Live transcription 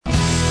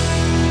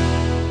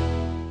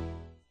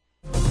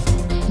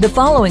The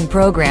following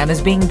program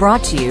is being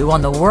brought to you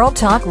on the World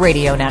Talk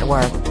Radio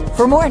Network.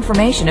 For more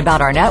information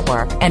about our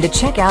network and to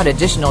check out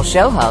additional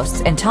show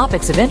hosts and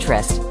topics of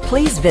interest,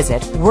 please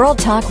visit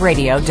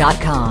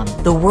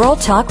worldtalkradio.com. The World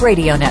Talk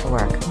Radio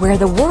Network, where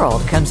the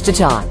world comes to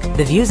talk.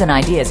 The views and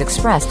ideas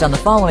expressed on the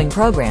following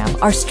program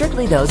are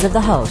strictly those of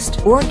the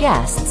host or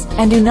guests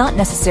and do not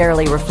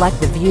necessarily reflect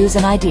the views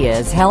and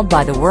ideas held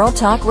by the World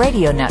Talk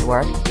Radio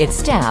Network, its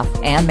staff,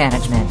 and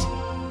management.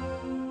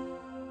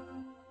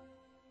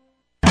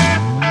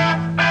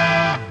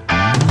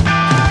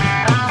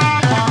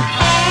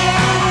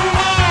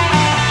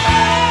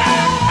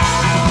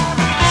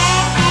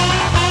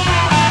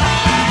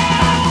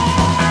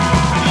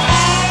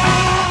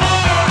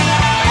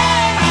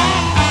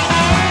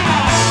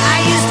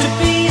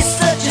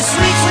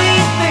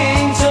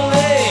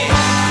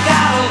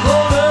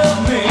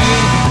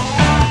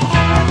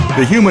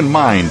 The human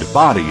mind,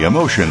 body,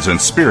 emotions,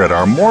 and spirit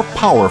are more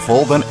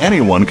powerful than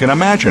anyone can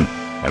imagine,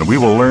 and we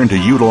will learn to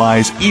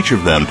utilize each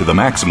of them to the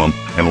maximum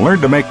and learn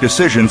to make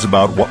decisions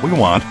about what we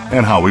want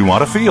and how we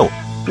want to feel.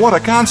 What a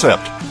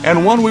concept,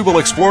 and one we will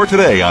explore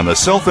today on the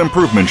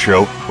Self-Improvement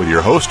Show with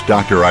your host,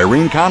 Dr.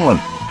 Irene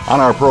Conlon. On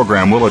our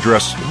program, we'll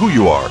address who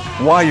you are,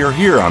 why you're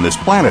here on this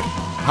planet,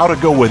 how to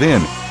go within,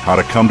 how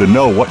to come to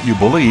know what you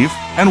believe,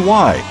 and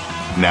why.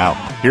 Now,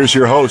 here's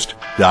your host,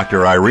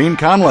 Dr. Irene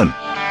Conlon.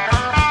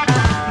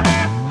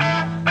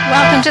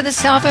 Welcome to the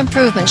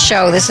Self-Improvement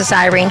Show. This is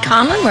Irene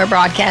Conlon. We're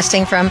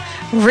broadcasting from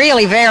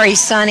really very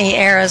sunny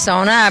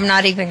Arizona. I'm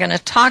not even going to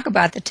talk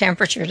about the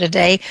temperature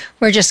today.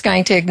 We're just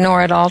going to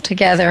ignore it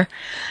altogether.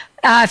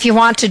 If you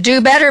want to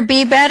do better,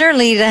 be better,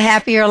 lead a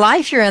happier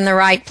life, you're in the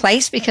right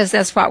place because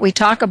that's what we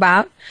talk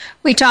about.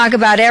 We talk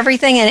about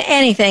everything and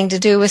anything to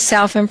do with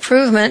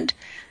self-improvement.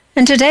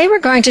 And today we're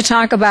going to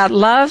talk about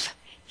love,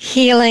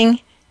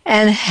 healing,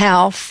 and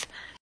health.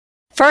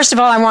 First of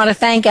all, I want to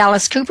thank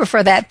Alice Cooper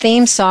for that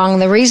theme song.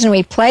 The reason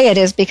we play it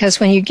is because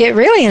when you get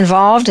really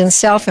involved in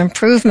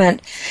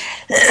self-improvement,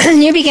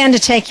 you begin to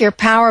take your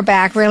power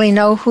back, really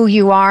know who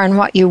you are and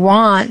what you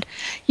want.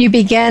 You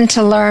begin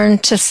to learn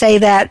to say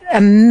that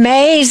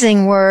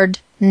amazing word,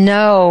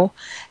 no.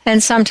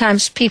 And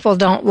sometimes people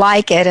don't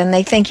like it and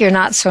they think you're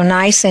not so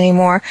nice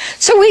anymore.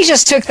 So we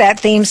just took that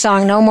theme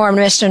song, no more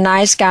Mr.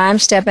 Nice Guy, I'm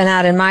stepping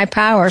out in my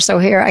power, so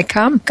here I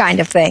come kind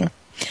of thing.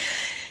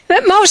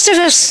 But most of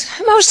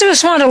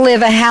us want to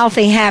live a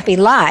healthy, happy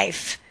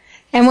life.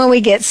 And when we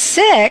get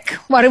sick,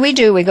 what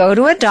do? We go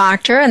to a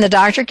doctor, and the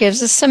doctor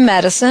gives us some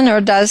medicine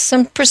or does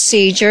some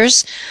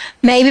procedures,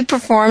 maybe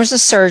performs a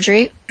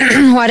surgery.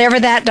 Whatever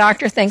that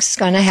doctor thinks is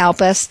going to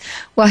help us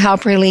will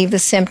help relieve the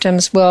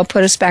symptoms, will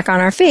put us back on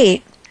our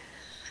feet.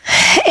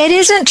 It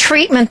isn't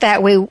treatment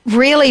that we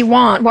really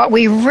want. What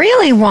we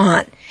really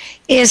want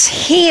is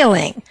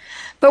healing.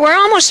 But we're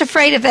almost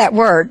afraid of that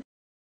word.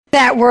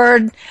 That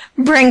word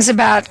brings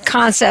about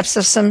concepts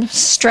of some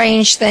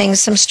strange things,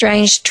 some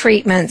strange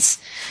treatments,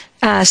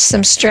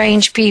 some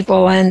strange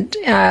people, and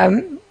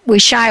we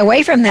shy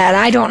away from that.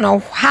 I don't know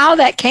how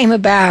that came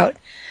about.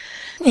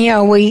 You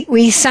know,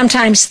 we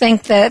sometimes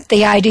think that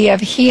the idea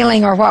of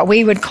healing or what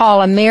we would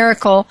call a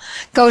miracle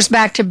goes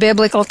back to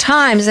biblical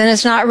times, and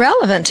it's not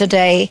relevant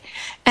today.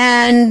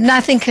 And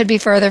nothing could be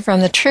further from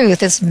the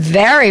truth. It's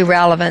very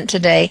relevant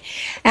today.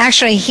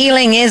 Actually,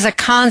 healing is a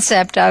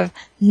concept of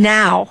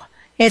now.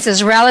 It's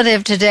as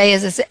relative today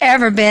as it's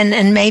ever been,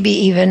 and maybe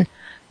even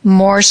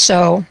more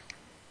so.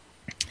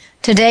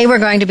 Today we're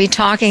going to be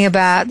talking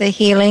about the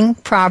healing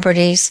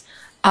properties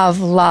of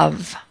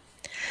love.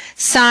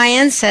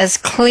 Science has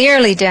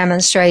clearly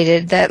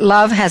demonstrated that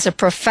love has a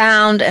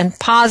profound and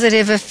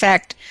positive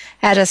effect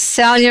at a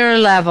cellular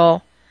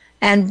level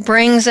and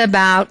brings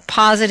about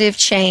positive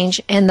change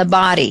in the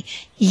body.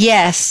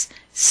 Yes,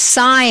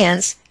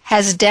 science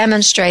has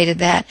demonstrated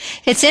that.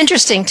 It's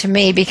interesting to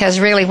me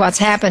because really what's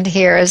happened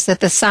here is that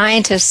the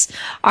scientists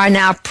are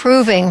now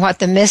proving what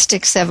the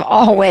mystics have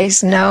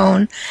always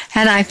known,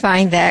 and I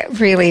find that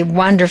really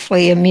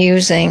wonderfully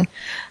amusing.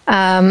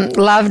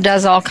 Love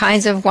does all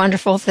kinds of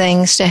wonderful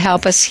things to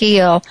help us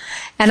heal,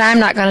 and I'm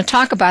not going to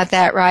talk about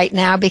that right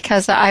now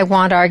because I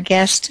want our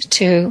guest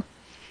to.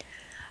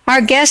 Our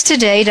guest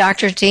today,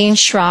 Dr. Dean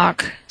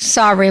Shrock,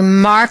 saw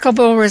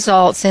remarkable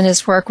results in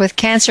his work with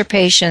cancer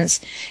patients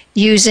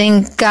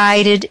using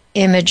guided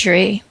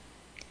imagery.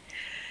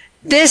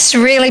 This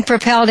really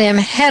propelled him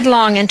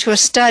headlong into a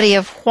study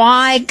of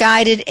why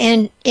guided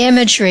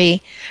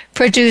imagery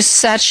produced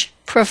such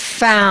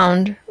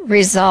profound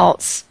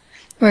results.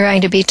 We're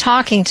going to be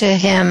talking to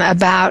him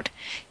about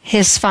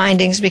his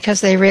findings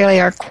because they really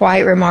are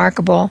quite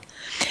remarkable.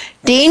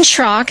 Dean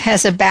Shrock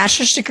has a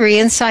bachelor's degree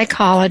in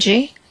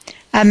psychology,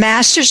 a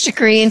master's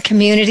degree in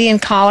community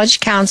and college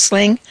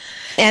counseling,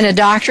 and a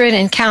doctorate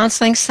in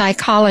counseling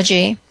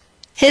psychology.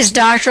 His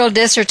doctoral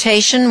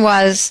dissertation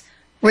was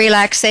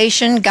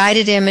Relaxation,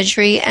 Guided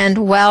Imagery, and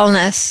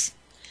Wellness.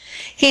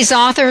 He's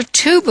authored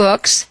 2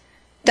 books,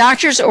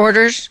 Doctor's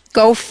Orders,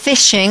 Go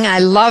Fishing, I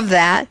love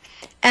that,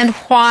 and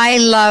Why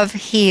Love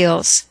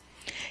Heals.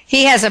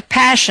 He has a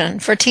passion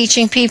for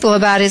teaching people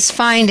about his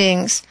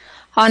findings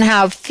on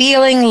how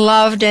feeling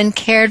loved and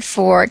cared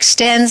for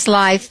extends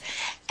life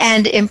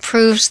and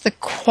improves the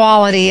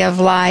quality of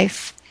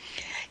life.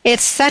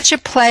 It's such a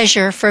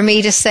pleasure for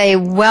me to say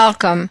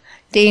welcome,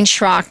 Dean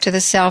Shrock, to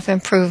the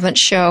Self-Improvement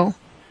Show.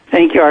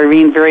 Thank you,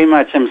 Irene, very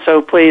much. I'm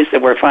so pleased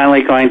that we're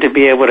finally going to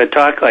be able to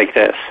talk like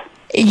this.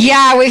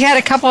 Yeah, we've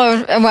had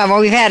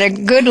we've had a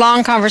good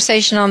long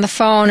conversation on the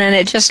phone, and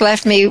it just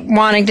left me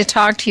wanting to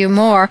talk to you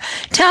more.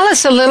 Tell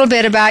us a little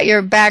bit about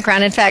your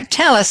background. In fact,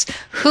 tell us,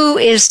 who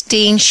is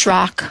Dean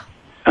Shrock?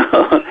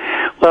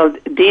 Well,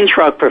 Dean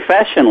Shrock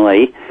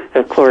professionally,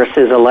 of course,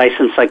 is a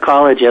licensed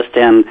psychologist,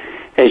 and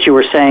as you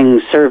were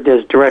saying, served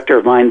as director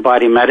of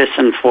mind-body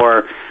medicine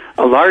for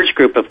a large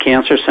group of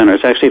cancer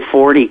centers, actually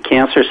 40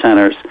 cancer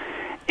centers.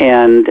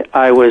 And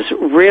I was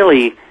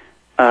really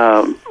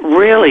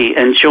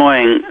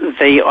enjoying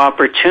the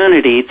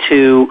opportunity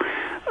to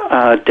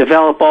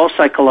develop all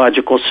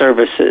psychological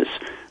services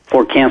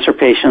for cancer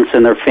patients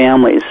and their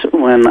families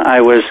when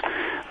I was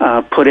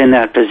put in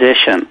that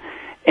position.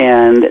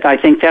 And I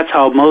think that's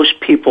how most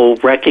people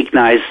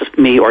recognize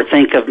me or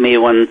think of me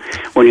when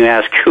you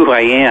ask who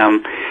I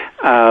am.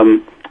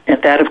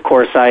 And that, of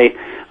course, I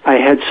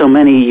had so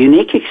many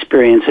unique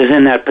experiences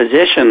in that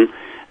position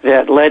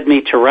that led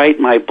me to write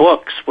my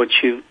books,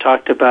 which you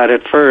talked about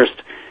at first.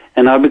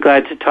 And I'll be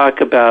glad to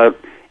talk about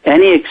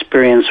any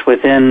experience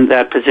within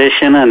that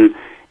position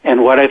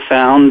and what I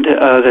found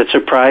that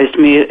surprised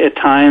me at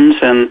times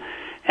and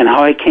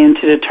how I came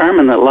to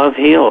determine that love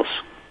heals.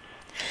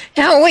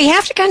 Now, we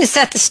have to kind of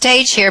set the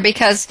stage here,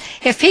 because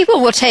if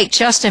people will take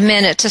just a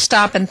minute to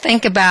stop and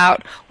think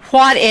about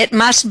what it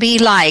must be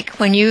like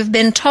when you've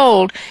been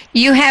told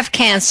you have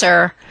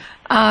cancer,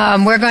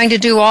 we're going to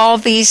do all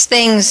these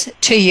things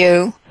to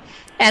you,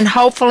 and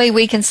hopefully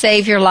we can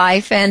save your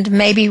life, and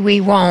maybe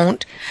we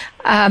won't.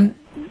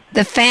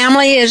 The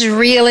family is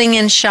reeling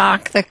in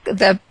shock.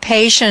 The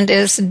patient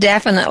is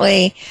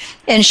definitely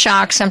in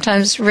shock,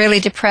 sometimes really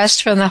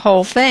depressed from the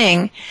whole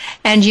thing,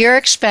 and you're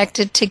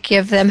expected to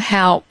give them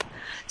help.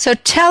 So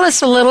tell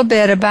us a little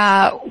bit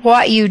about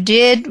what you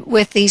did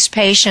with these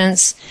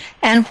patients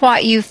and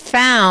what you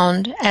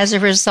found as a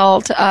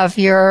result of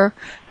your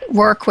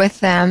work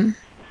with them.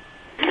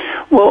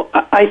 Well,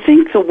 I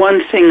think the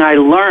one thing I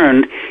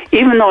learned,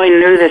 even though I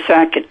knew this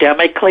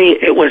academically,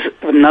 it was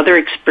another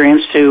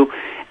experience to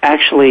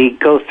actually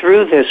go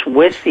through this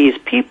with these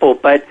people,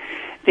 but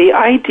the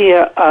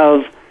idea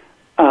of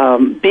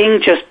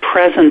being just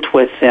present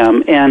with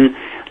them and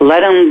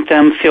letting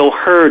them feel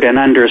heard and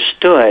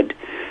understood,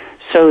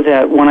 so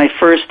that when I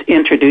first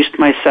introduced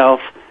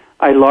myself,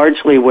 I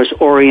largely was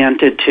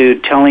oriented to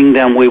telling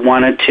them we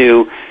wanted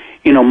to,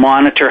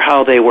 monitor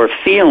how they were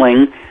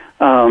feeling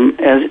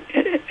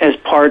as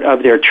part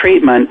of their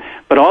treatment,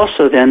 but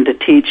also then to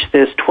teach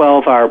this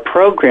 12-hour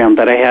program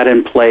that I had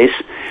in place,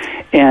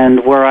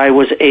 and where I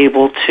was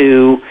able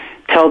to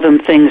tell them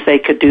things they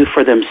could do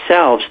for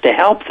themselves to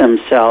help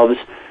themselves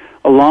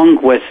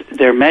along with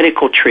their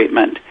medical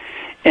treatment.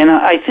 And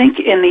I think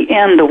in the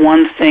end, the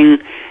one thing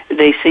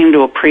they seem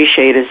to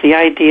appreciate is the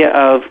idea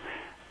of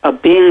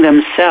being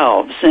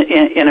themselves.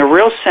 In a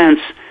real sense,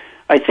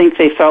 I think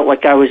they felt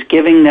like I was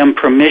giving them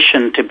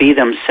permission to be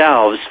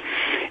themselves,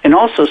 and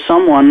also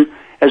someone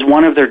as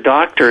one of their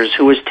doctors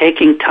who was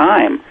taking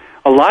time,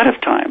 a lot of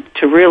time,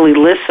 to really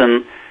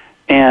listen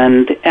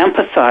and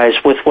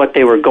empathize with what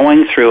they were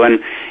going through.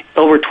 And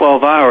over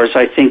 12 hours,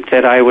 I think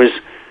that I was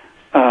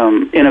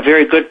in a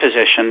very good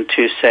position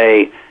to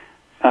say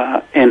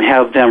and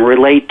have them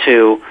relate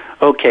to,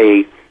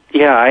 okay,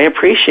 yeah, I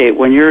appreciate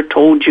when you're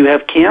told you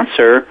have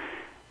cancer,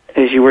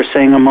 as you were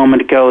saying a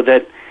moment ago,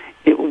 that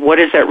what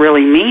does that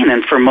really mean?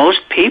 And for most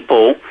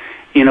people,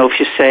 if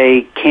you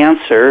say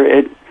cancer,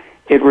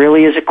 it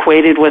really is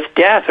equated with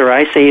death, or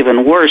I say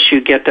even worse, you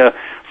get to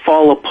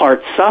fall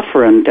apart,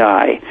 suffer, and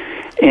die.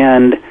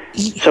 And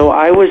so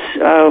I was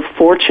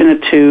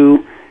fortunate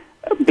to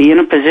be in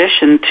a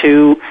position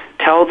to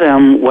tell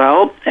them,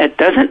 well, it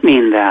doesn't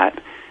mean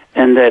that,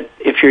 and that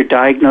if you're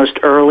diagnosed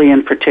early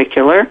in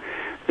particular,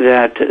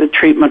 that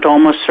treatment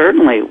almost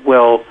certainly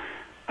will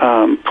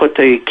put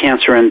the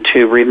cancer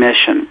into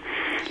remission.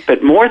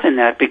 But more than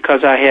that,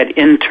 because I had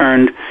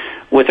interned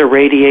with a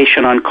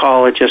radiation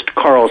oncologist,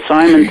 Carl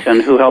Simonton,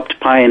 who helped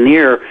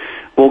pioneer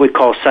what we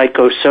call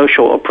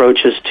psychosocial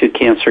approaches to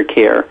cancer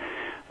care,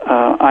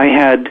 I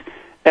had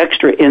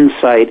extra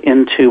insight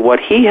into what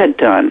he had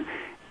done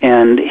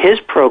and his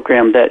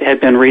program that had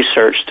been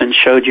researched and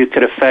showed you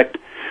could affect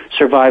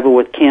survival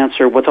with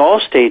cancer with all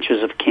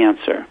stages of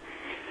cancer.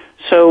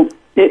 So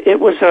it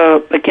was,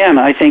 again,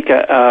 I think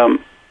a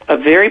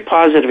very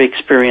positive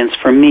experience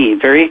for me,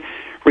 very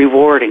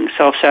rewarding,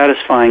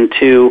 self-satisfying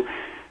to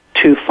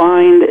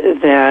find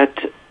that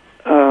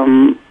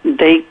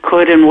they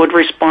could and would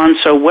respond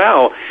so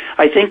well.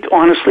 I think,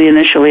 honestly,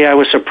 initially I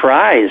was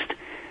surprised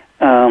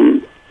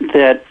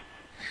that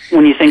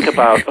when you think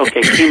about,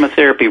 okay,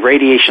 chemotherapy,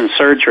 radiation,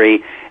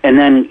 surgery, and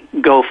then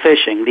go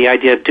fishing, the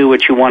idea of do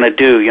what you want to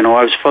do.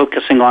 I was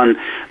focusing on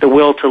the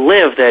will to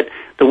live, that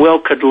the will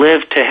could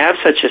live to have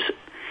such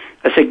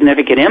a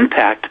significant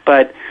impact,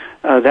 but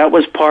that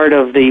was part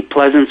of the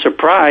pleasant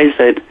surprise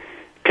that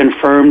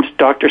confirmed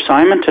Dr.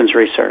 Simonton's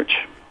research.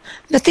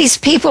 But these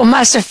people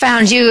must have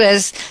found you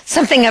as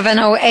something of an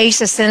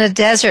oasis in a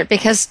desert,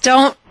 because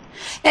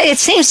it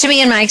seems to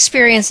me in my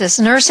experiences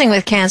nursing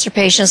with cancer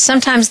patients,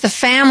 sometimes the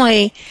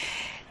family,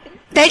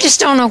 they just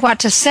don't know what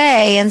to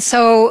say, and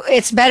so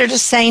it's better to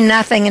say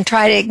nothing and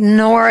try to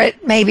ignore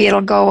it. Maybe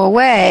it'll go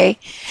away.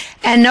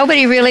 And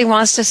nobody really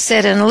wants to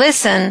sit and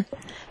listen.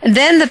 And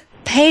then the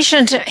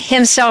patient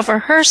himself or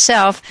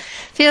herself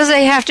feels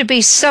they have to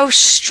be so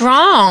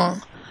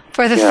strong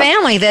for the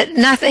family that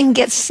nothing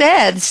gets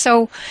said.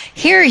 So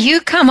here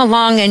you come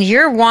along and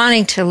you're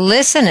wanting to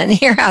listen and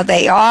hear how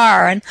they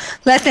are and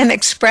let them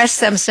express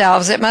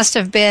themselves. It must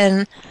have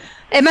been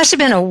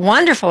a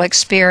wonderful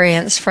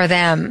experience for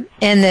them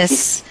in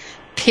this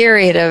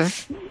period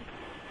of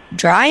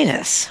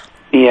dryness.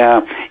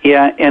 Yeah,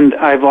 and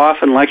I've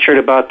often lectured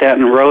about that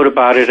and wrote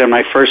about it in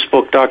my first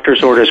book,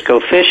 Doctor's Orders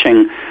Go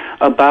Fishing,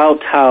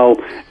 about how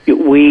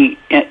we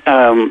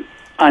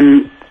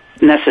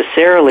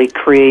unnecessarily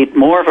create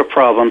more of a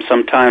problem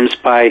sometimes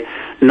by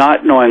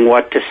not knowing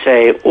what to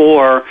say,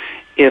 or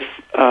if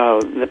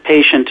the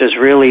patient is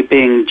really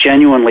being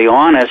genuinely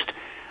honest,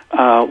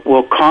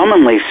 will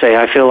commonly say,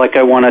 I feel like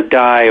I want to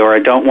die, or I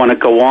don't want to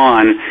go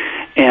on.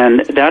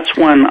 And that's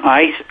when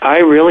I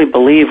really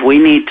believe we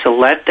need to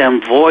let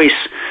them voice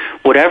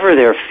whatever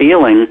they're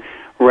feeling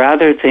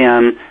rather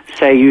than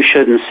say you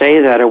shouldn't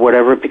say that or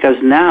whatever, because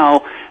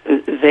now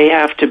they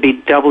have to be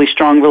doubly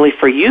strong really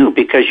for you,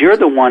 because you're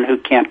the one who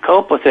can't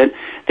cope with it.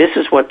 This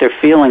is what they're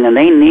feeling, and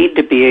they need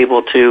to be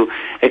able to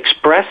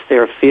express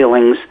their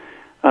feelings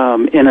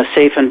in a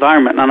safe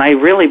environment. And I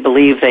really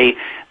believe they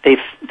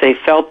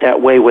felt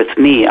that way with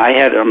me. I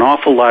had an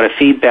awful lot of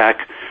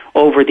feedback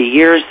over the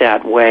years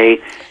that way.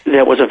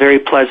 That was a very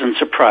pleasant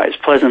surprise,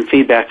 pleasant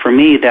feedback for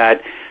me,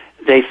 that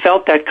they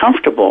felt that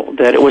comfortable,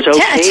 that it was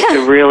okay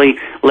to really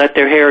let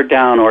their hair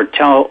down or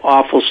tell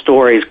awful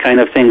stories, kind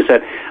of things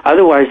that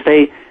otherwise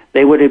they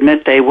would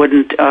admit they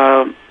wouldn't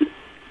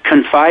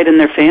confide in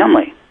their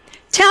family.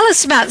 Tell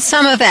us about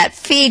some of that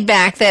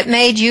feedback that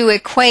made you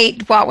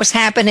equate what was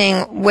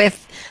happening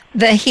with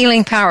the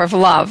healing power of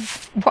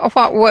love.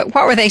 What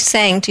were they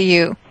saying to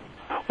you?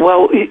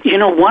 Well,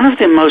 one of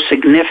the most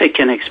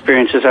significant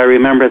experiences I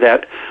remember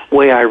that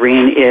way,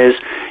 Irene, is,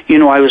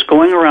 I was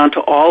going around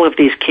to all of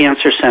these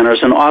cancer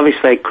centers, and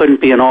obviously I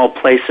couldn't be in all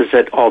places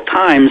at all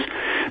times,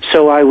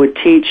 so I would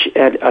teach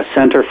at a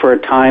center for a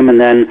time and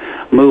then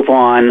move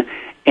on.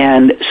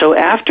 And so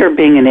after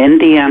being in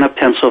Indiana,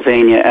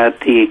 Pennsylvania at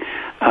the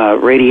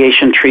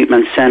radiation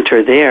treatment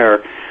center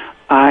there,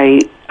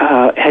 I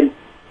had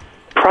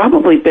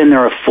probably been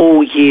there a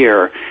full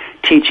year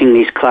teaching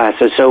these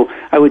classes. So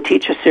I would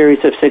teach a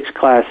series of 6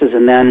 classes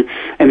and then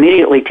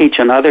immediately teach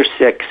another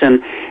 6.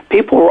 And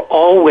people were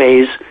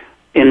always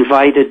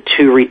invited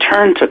to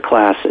return to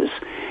classes.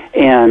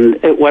 And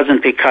it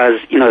wasn't because,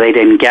 they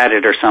didn't get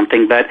it or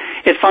something, but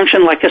it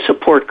functioned like a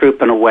support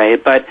group in a way.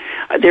 But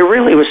there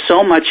really was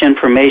so much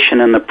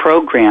information in the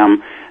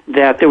program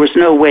that there was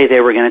no way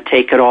they were going to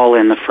take it all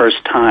in the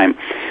first time.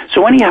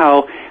 So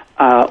anyhow,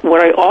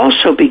 what I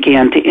also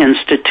began to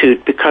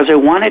institute, because I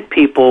wanted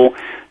people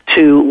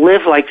to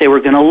live like they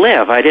were going to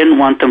live. I didn't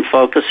want them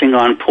focusing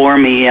on poor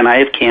me and I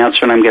have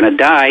cancer and I'm going to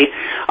die.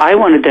 I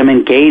wanted them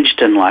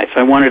engaged in life.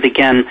 I wanted,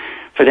 again,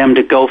 for them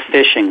to go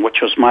fishing, which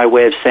was my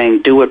way of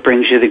saying do what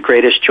brings you the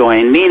greatest joy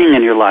and meaning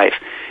in your life.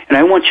 And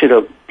I want you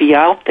to be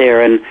out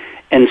there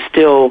and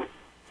still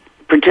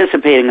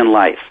participating in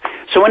life.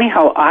 So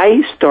anyhow,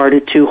 I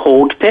started to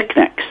hold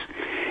picnics.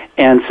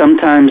 And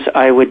sometimes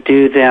I would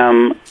do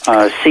them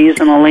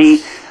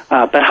seasonally,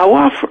 but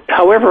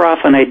however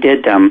often I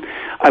did them,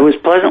 I was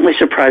pleasantly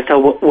surprised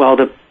how well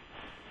the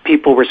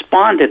people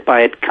responded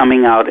by it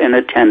coming out and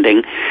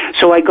attending.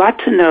 So I got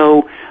to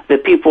know the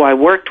people I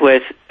worked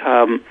with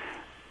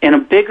in a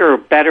bigger,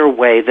 better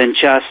way than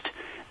just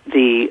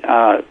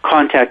the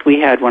contact we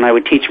had when I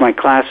would teach my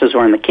classes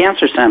or in the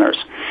cancer centers.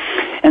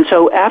 And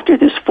so after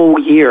this full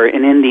year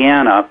in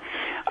Indiana,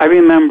 I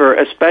remember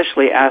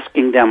especially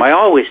asking them, I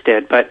always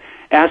did, but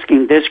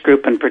asking this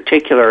group in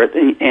particular,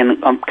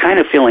 and I'm kind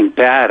of feeling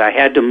bad. I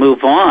had to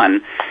move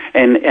on,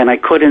 and I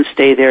couldn't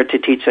stay there to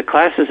teach the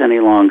classes any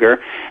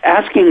longer,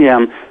 asking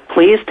them,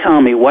 please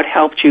tell me what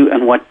helped you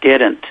and what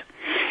didn't.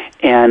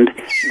 And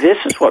this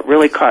is what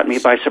really caught me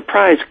by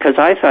surprise, because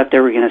I thought they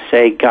were going to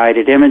say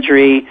guided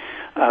imagery,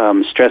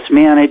 stress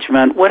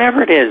management,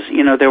 whatever it is.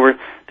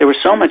 There was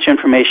so much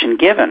information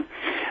given.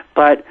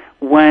 But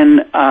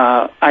when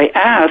I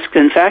asked,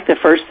 in fact, the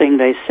first thing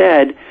they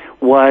said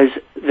was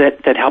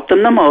that helped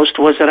them the most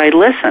was that I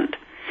listened.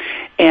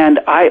 And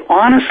I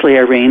honestly,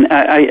 Irene,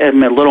 I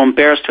am a little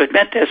embarrassed to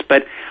admit this,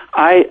 but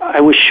I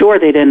was sure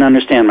they didn't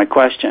understand my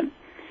question.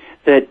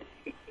 That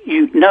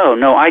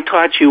I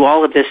taught you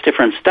all of this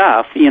different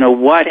stuff,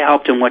 what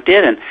helped and what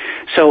didn't.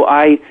 So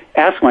I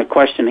asked my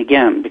question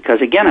again,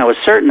 because again, I was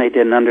certain they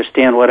didn't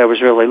understand what I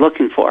was really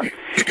looking for.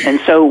 And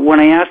so when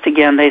I asked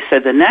again, they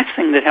said the next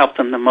thing that helped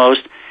them the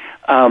most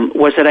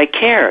was that I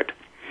cared.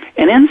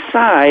 And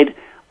inside,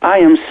 I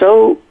am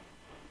so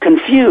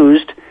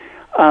confused,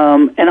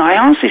 and I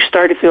honestly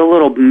started to feel a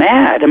little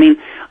mad. I mean,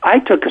 I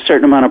took a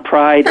certain amount of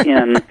pride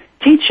in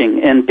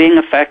teaching and being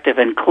effective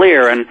and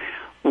clear, and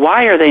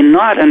why are they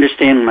not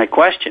understanding my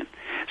question?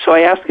 So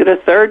I asked it a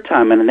third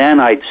time, and then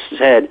I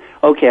said,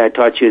 okay, I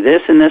taught you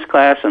this in this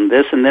class and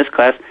this in this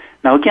class.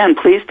 Now, again,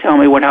 please tell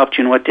me what helped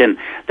you and what didn't.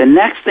 The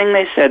next thing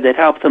they said that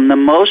helped them the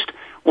most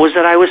was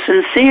that I was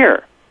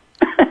sincere.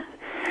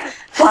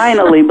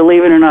 Finally,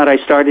 believe it or not, I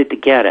started to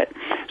get it.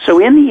 So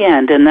in the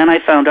end, and then I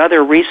found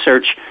other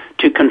research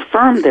to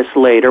confirm this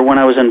later when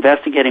I was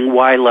investigating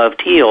why love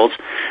heals.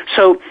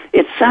 So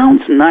it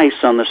sounds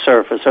nice on the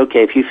surface.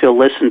 Okay, if you feel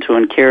listened to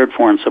and cared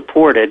for and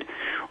supported,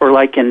 or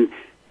like in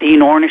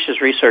Dean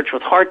Ornish's research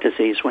with heart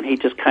disease, when he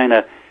just kind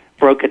of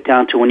broke it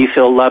down to when you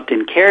feel loved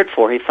and cared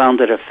for, he found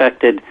it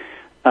affected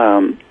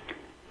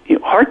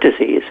heart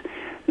disease,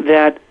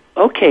 that,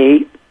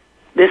 okay,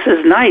 this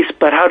is nice,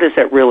 but how does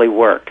that really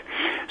work?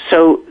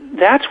 So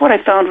that's what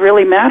I found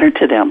really mattered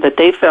to them, that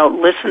they felt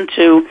listened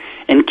to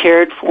and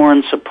cared for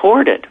and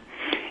supported.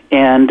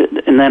 And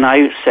then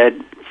I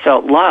said,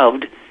 felt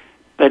loved,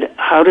 but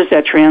how does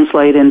that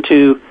translate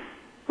into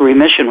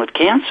remission with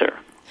cancer?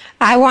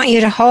 I want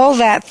you to hold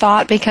that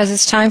thought because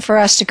it's time for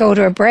us to go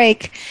to a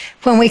break.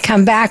 When we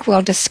come back,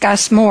 we'll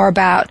discuss more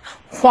about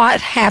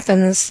what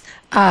happens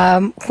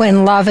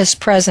when love is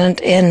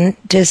present in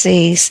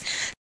disease.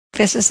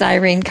 This is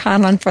Irene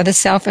Conlon for the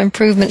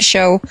Self-Improvement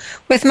Show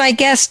with my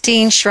guest,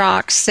 Dean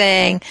Shrock,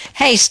 saying,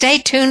 hey, stay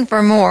tuned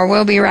for more.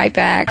 We'll be right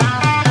back.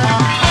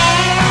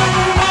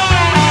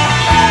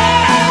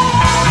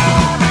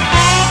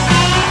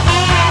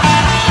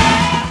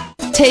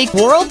 Take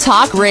World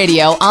Talk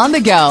Radio on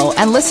the go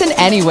and listen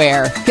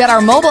anywhere. Get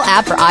our mobile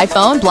app for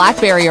iPhone,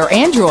 BlackBerry, or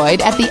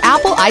Android at the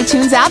Apple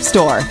iTunes App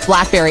Store,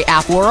 BlackBerry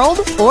App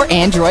World, or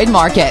Android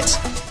Market.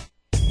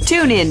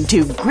 Tune in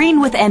to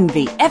Green with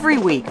Envy every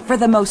week for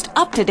the most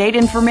up-to-date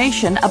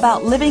information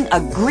about living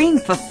a green,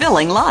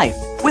 fulfilling life.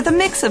 With a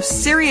mix of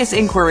serious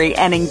inquiry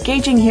and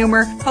engaging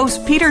humor,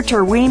 host Peter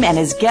Terweem and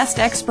his guest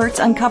experts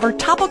uncover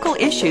topical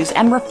issues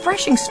and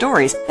refreshing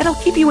stories that'll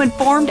keep you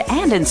informed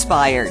and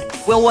inspired.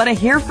 We'll want to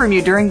hear from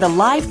you during the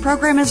live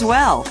program as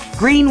well.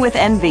 Green with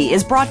Envy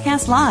is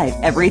broadcast live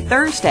every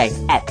Thursday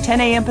at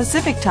 10 a.m.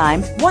 Pacific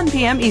Time, 1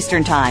 p.m.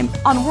 Eastern Time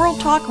on World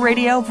Talk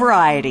Radio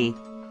Variety.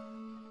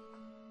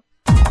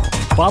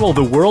 Follow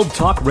the World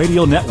Talk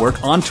Radio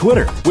Network on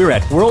Twitter. We're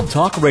at World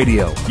Talk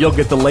Radio. You'll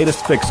get the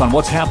latest fix on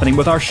what's happening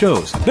with our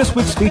shows, this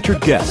week's featured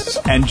guests,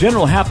 and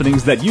general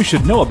happenings that you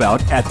should know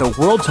about at the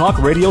World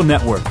Talk Radio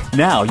Network.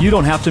 Now, you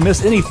don't have to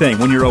miss anything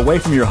when you're away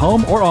from your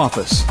home or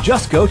office.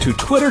 Just go to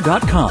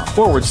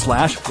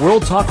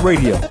twitter.com/World Talk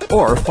Radio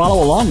or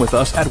follow along with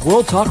us at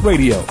World Talk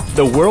Radio,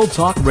 the World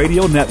Talk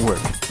Radio Network.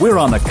 We're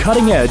on the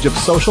cutting edge of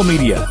social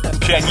media.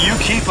 Can you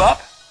keep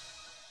up?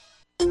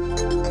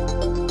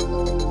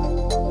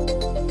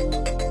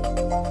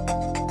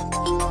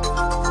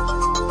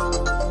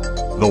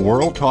 The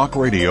World Talk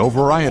Radio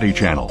Variety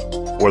Channel,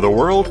 where the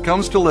world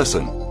comes to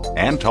listen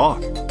and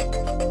talk.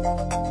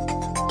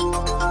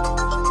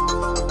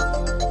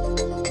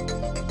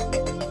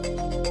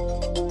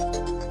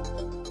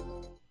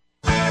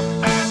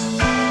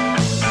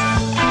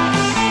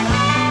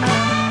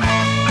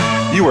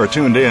 You are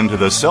tuned in to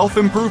the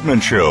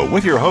Self-Improvement Show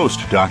with your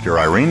host, Dr.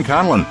 Irene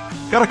Conlon.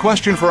 Got a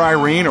question for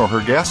Irene or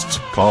her guests?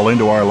 Call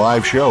into our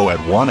live show at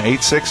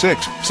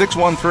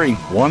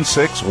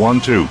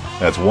 1-866-613-1612.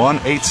 That's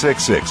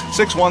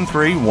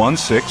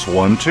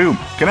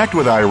 1-866-613-1612. Connect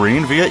with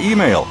Irene via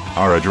email.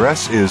 Our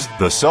address is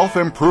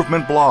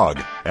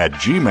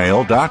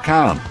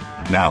theselfimprovementblog@gmail.com.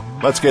 Now,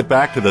 let's get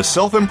back to the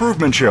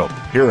Self-Improvement Show.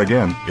 Here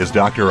again is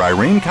Dr.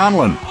 Irene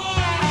Conlon.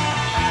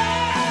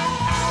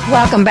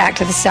 Welcome back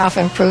to the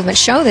Self-Improvement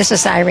Show. This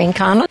is Irene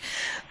Conlon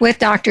with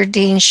Dr.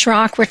 Dean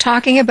Shrock. We're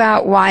talking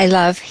about why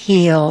love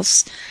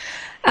heals.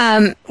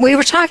 We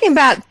were talking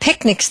about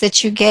picnics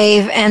that you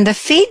gave, and the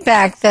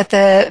feedback that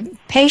the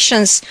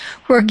patients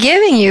were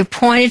giving you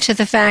pointed to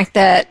the fact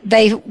that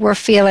they were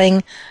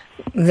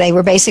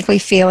basically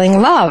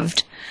feeling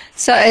loved.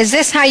 So is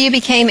this how you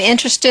became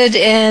interested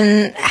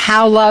in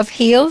how love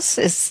heals?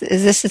 Is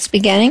this its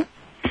beginning?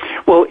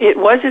 Well, it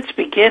was its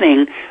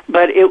beginning,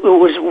 but it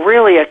was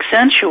really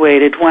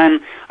accentuated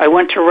when I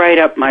went to write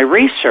up my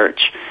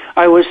research.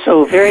 I was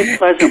so very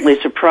pleasantly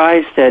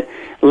surprised that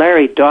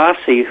Larry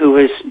Dawsey, who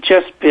has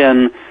just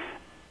been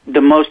the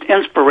most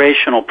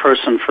inspirational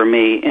person for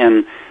me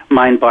in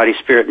mind, body,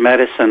 spirit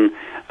medicine,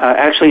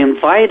 actually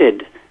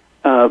invited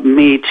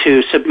me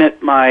to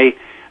submit my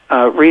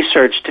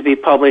research to be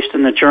published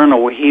in the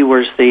journal where he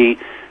was the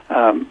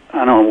I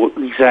don't know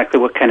exactly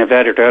what kind of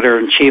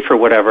editor-in-chief or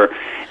whatever.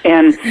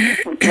 And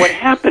what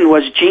happened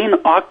was Gene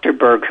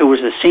Ochterberg, who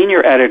was the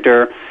senior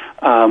editor,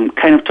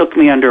 kind of took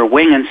me under a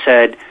wing and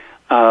said,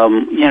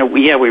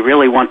 we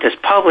really want this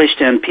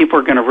published, and people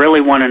are going to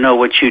really want to know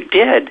what you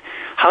did.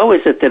 How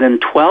is it that in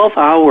 12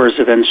 hours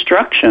of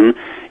instruction,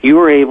 you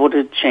were able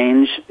to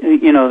change,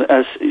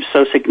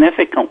 so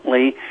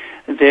significantly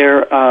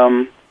they're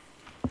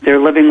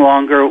living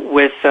longer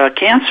with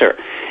cancer?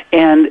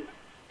 And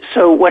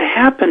So what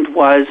happened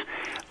was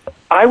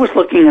I was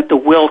looking at the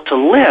will to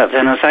live,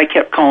 and as I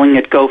kept calling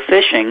it, go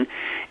fishing.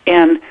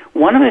 And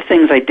one of the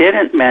things I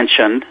didn't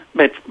mention,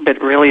 but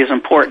really is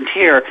important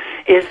here,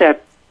 is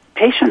that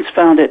patients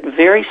found it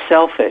very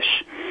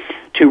selfish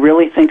to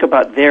really think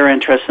about their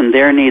interests and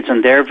their needs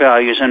and their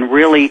values and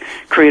really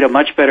create a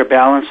much better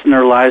balance in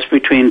their lives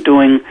between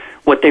doing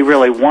what they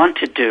really want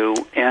to do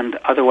and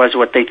otherwise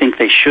what they think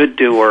they should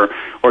do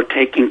or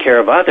taking care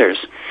of others.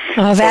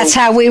 Well, that's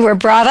how we were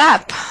brought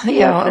up.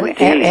 Yes,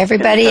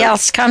 Everybody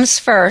else comes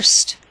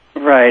first.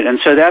 Right, and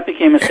so that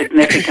became a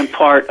significant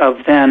part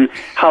of then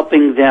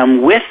helping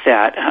them with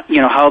that,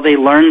 how they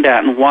learned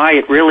that and why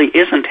it really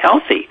isn't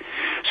healthy.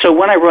 So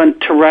when I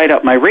went to write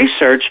up my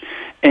research,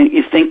 and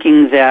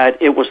thinking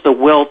that it was the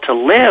will to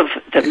live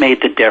that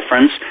made the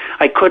difference,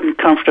 I couldn't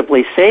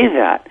comfortably say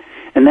that.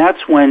 And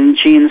that's when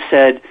Jean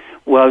said,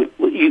 well,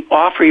 you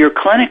offer your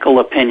clinical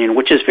opinion,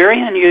 which is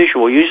very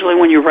unusual. Usually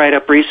when you write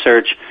up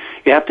research,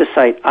 you have to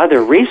cite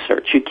other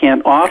research. You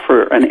can't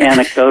offer an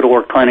anecdotal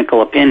or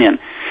clinical opinion.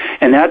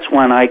 And that's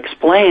when I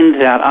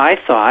explained that I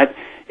thought,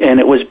 and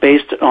it was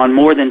based on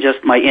more than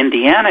just my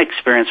Indiana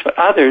experience, but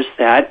others,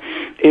 that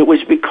it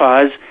was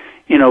because,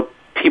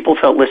 people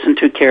felt listened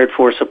to, cared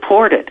for,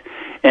 supported.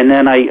 And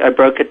then I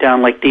broke it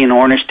down like Dean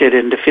Ornish did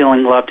into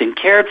feeling loved and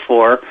cared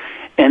for.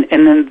 And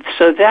then,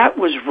 so that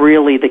was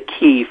really the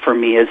key for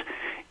me is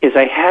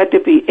I had to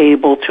be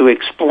able to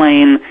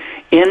explain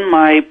in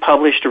my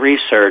published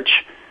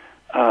research,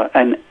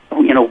 and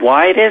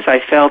why it is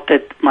I felt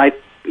that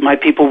my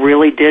people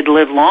really did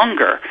live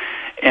longer.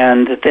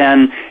 And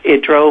then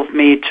it drove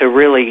me to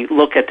really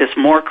look at this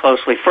more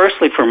closely,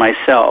 firstly for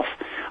myself.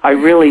 I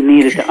really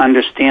needed to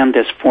understand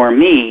this for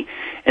me.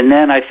 And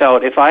then I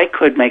felt if I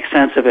could make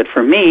sense of it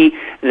for me,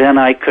 then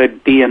I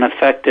could be an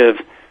effective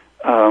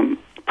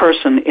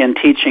person in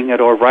teaching it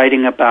or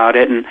writing about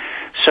it. And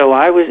so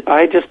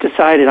I just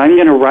decided I'm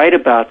going to write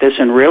about this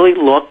and really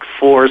look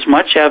for as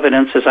much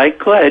evidence as I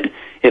could,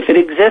 if it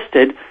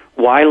existed,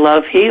 why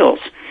love heals.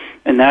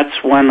 And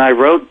that's when I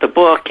wrote the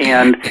book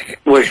and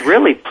was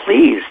really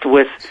pleased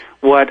with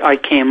what I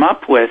came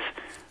up with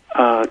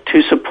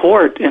to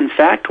support, in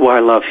fact, why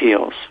love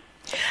heals.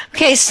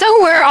 Okay, so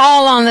we're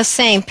all on the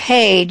same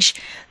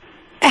page.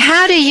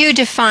 How do you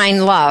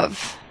define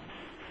love?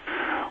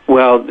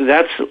 Well,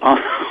 that's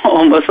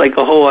almost like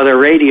a whole other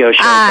radio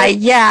show.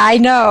 Yeah, I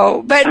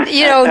know. But,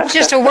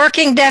 just a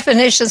working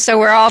definition, so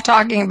we're all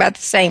talking about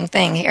the same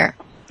thing here.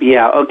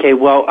 Yeah, okay.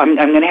 Well, I'm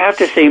going to have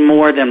to say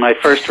more than my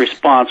first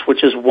response,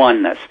 which is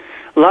oneness.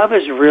 Love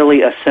is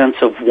really a sense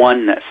of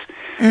oneness.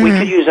 Mm-hmm. We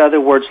could use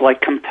other words like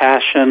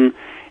compassion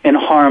and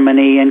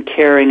harmony and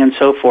caring and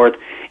so forth.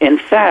 In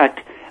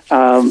fact,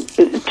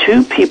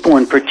 two people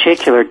in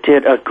particular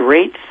did a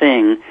great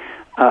thing.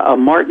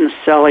 Martin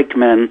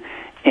Seligman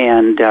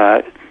and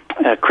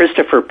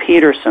Christopher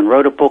Peterson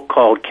wrote a book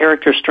called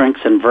Character,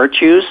 Strengths, and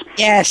Virtues.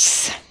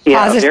 Yes.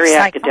 Yeah, a very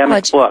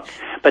academic book.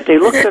 But they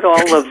looked at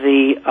all of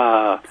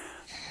the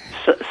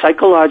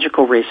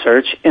psychological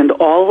research and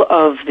all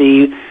of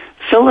the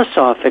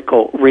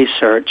philosophical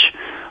research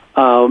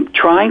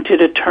trying to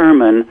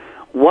determine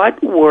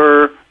what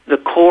were the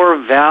core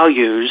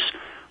values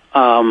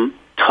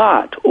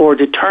taught or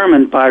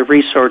determined by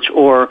research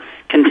or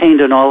contained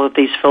in all of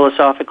these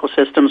philosophical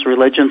systems,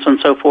 religions, and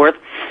so forth.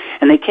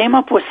 And they came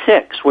up with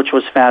 6, which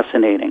was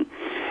fascinating.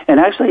 And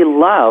actually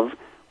love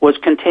was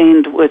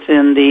contained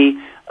within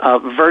the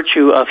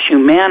virtue of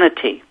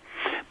humanity.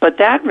 But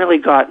that really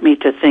got me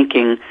to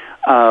thinking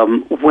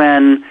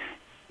when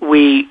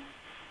we,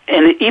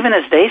 and even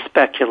as they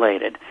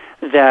speculated,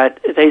 that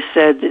they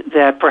said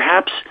that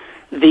perhaps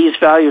these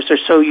values are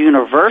so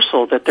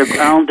universal that they're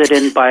grounded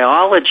in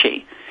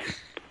biology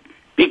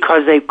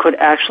because they could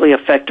actually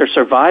affect our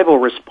survival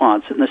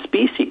response in the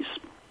species.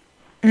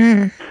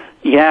 Mm.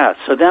 Yeah,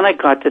 so then I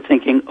got to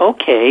thinking,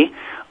 okay,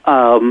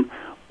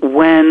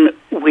 when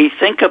we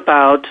think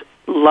about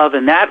love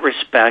in that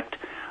respect,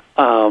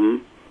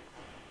 then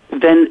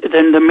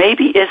there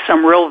maybe is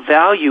some real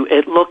value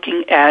at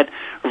looking at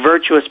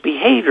virtuous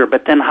behavior,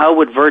 but then how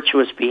would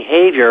virtuous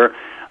behavior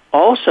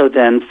also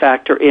then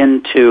factor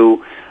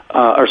into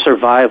our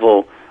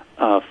survival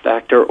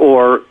factor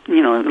or,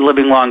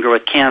 living longer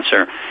with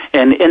cancer?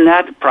 And in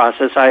that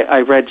process,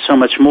 I read so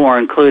much more,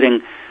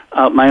 including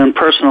my own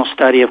personal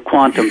study of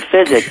quantum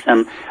physics.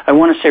 And I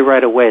want to say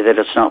right away that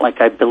it's not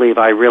like I believe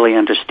I really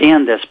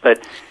understand this,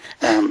 but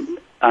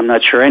I'm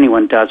not sure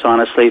anyone does,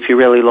 honestly. If you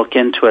really look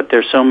into it,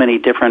 there's so many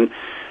different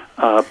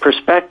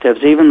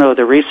perspectives, even though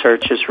the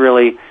research is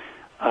really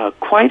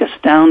quite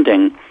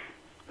astounding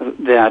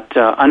that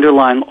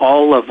underlying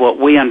all of what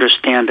we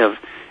understand of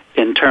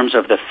in terms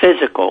of the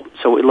physical.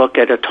 So we look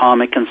at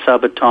atomic and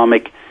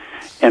subatomic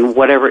and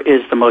whatever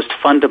is the most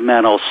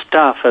fundamental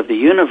stuff of the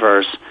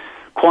universe.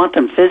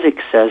 Quantum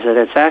physics says that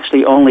it's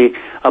actually only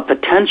a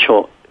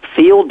potential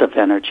field of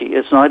energy.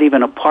 It's not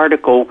even a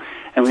particle,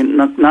 and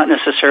not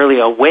necessarily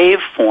a wave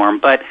form,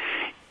 but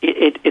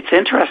it's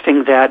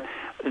interesting that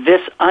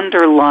this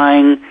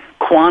underlying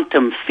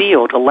quantum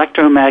field,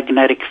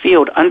 electromagnetic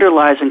field,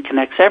 underlies and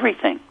connects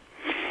everything.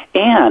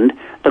 And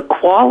the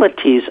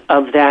qualities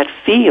of that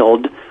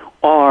field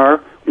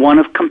are one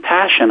of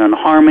compassion and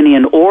harmony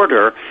and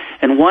order.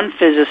 And one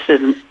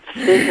physicist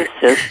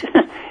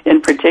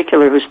in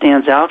particular who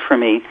stands out for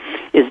me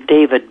is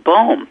David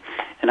Bohm.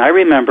 And I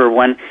remember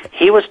when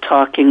he was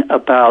talking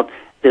about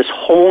this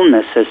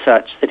wholeness as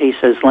such that he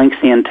says links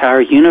the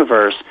entire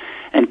universe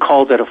and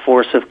called it a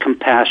force of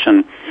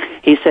compassion.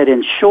 He said,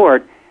 in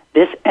short,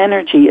 this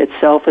energy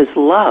itself is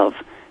love.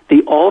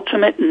 The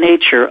ultimate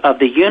nature of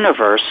the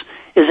universe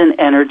is an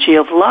energy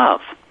of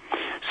love.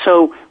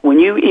 So when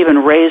you even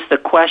raise the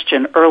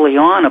question early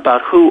on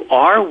about who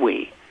are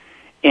we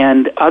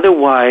and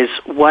otherwise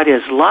what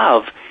is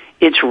love,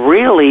 it's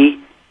really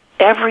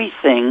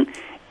everything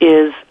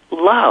is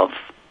love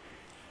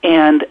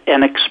and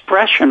an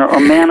expression or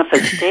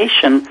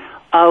manifestation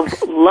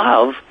of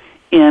love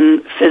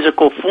in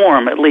physical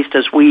form, at least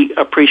as we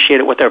appreciate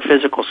it with our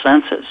physical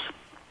senses.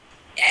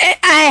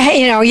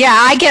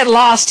 I get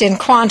lost in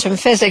quantum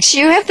physics.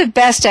 You have the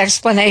best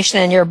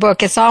explanation in your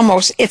book. It's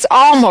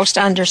almost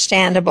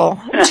understandable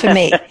to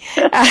me.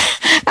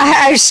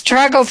 I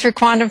struggle through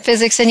quantum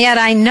physics, and yet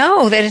I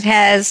know that it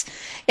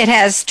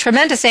has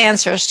tremendous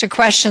answers to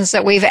questions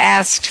that we've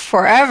asked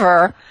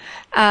forever.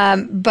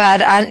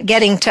 But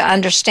getting to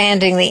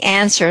understanding the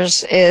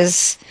answers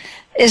is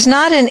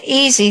not an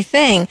easy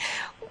thing.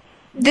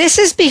 This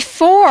is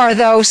before,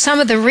 though,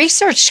 some of the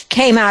research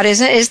came out,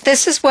 isn't it?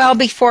 This is well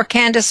before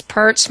Candace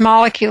Pert's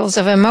Molecules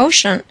of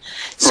Emotion.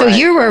 So right.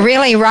 You were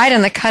really right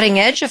on the cutting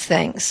edge of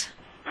things.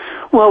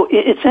 Well,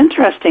 it's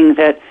interesting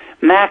that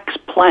Max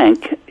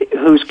Planck,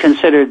 who's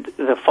considered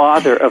the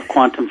father of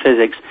quantum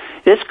physics,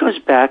 this goes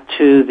back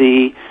to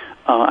the,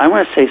 I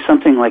want to say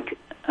something like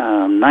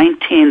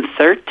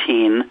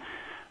 1913.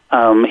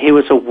 He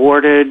was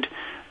awarded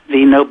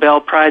the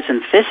Nobel Prize in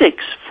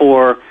Physics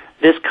for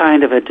this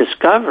kind of a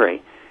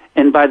discovery.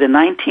 And by the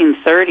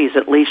 1930s,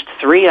 at least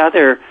 3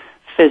 other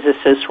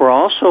physicists were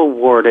also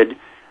awarded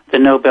the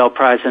Nobel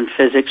Prize in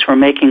Physics for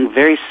making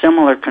very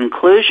similar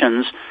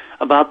conclusions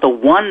about the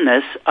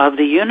oneness of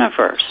the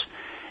universe.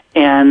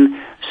 And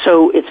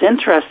so it's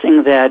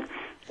interesting that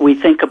we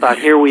think about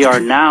here we are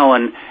now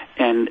and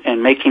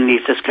making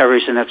these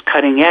discoveries, and that's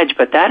cutting edge,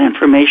 but that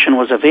information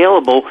was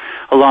available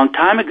a long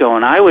time ago,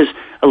 and I was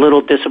a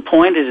little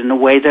disappointed in the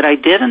way that I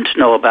didn't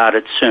know about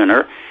it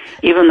sooner,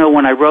 even though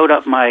when I wrote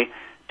up my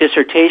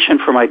dissertation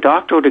for my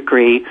doctoral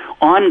degree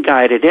on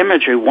guided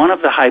imagery, one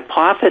of the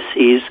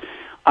hypotheses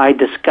I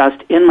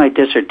discussed in my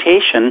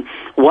dissertation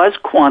was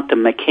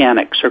quantum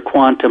mechanics or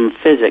quantum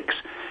physics,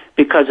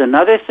 because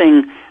another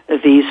thing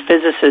these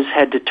physicists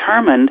had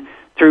determined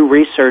through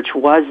research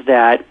was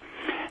that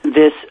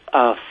this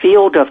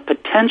field of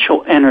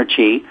potential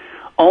energy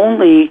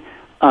only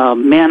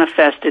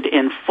manifested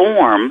in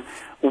form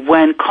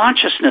when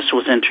consciousness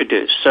was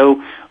introduced.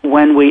 So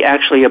when we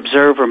actually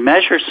observe or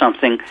measure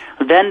something,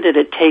 then did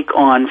it take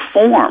on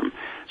form.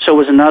 So it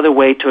was another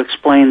way to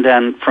explain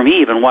then, for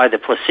me even, why the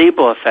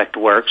placebo effect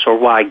works or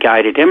why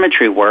guided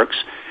imagery works,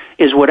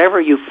 is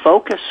whatever you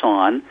focus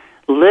on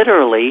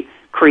literally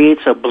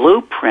creates a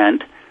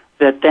blueprint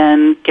that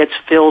then gets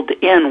filled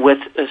in with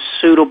a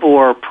suitable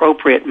or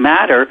appropriate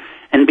matter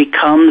and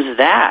becomes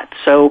that.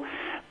 So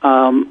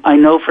I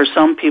know for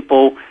some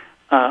people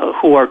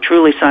who are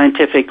truly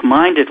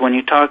scientific-minded, when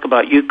you talk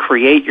about you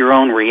create your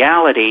own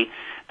reality,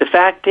 the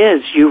fact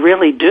is you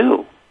really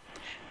do.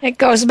 It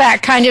goes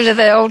back kind of to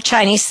the old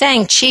Chinese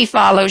saying, qi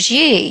follows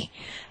yi.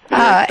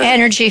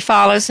 Energy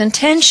follows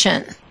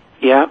intention.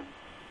 Yeah.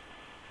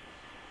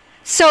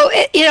 So,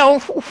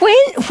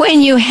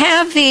 when you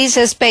have these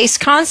as base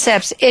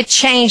concepts, it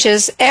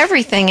changes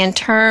everything in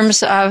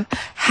terms of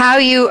how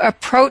you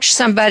approach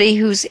somebody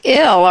who's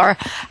ill, or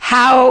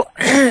how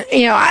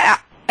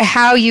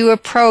you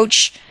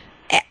approach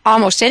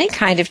almost any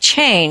kind of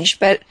change.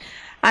 But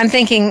I'm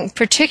thinking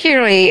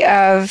particularly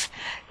of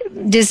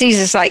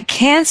diseases like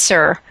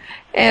cancer.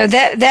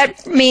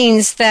 That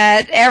means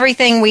that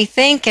everything we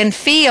think and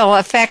feel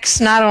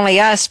affects not only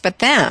us, but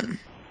them.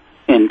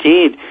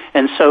 Indeed.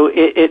 And so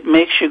it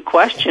makes you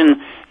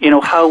question,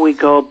 how we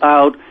go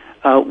about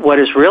what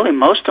is really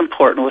most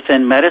important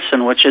within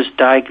medicine, which is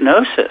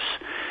diagnosis.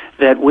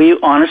 That we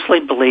honestly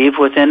believe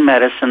within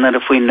medicine that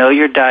if we know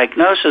your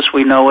diagnosis,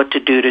 we know what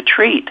to do to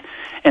treat.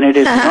 And it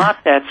is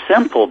not that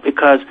simple,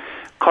 because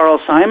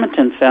Carl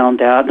Simonton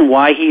found out, and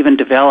why he even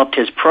developed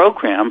his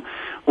program,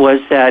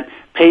 was that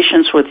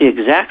patients with the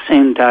exact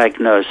same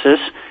diagnosis,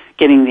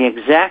 getting the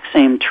exact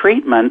same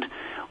treatment,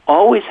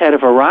 always had a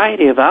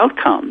variety of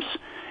outcomes.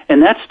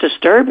 And that's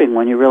disturbing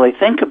when you really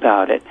think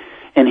about it.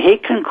 And he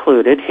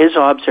concluded, his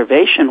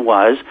observation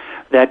was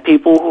that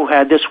people who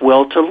had this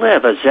will to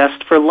live, a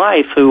zest for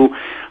life, who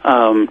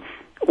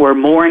were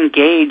more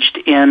engaged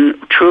in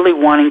truly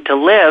wanting to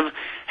live,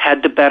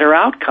 had the better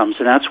outcomes.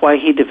 And that's why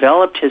he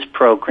developed his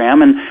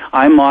program, and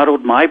I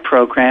modeled my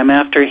program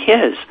after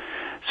his.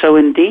 So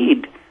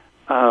indeed,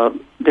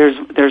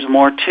 there's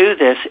more to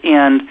this.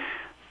 And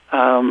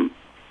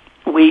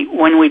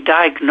when we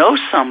diagnose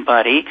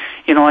somebody,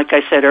 like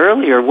I said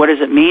earlier, what does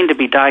it mean to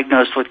be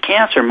diagnosed with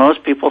cancer?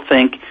 Most people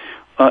think,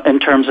 in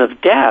terms of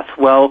death.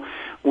 Well,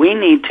 we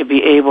need to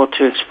be able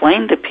to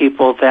explain to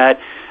people that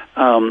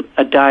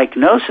a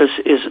diagnosis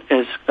is,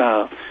 as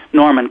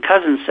Norman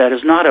Cousins said,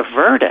 is not a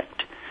verdict.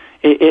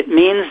 It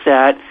means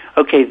that,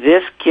 okay,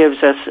 this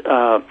gives us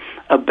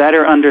a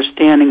better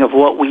understanding of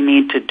what we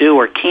need to do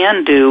or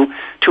can do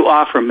to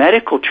offer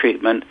medical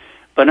treatment,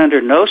 but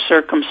under no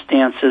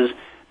circumstances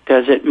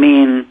does it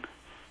mean,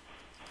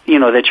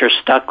 that you're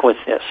stuck with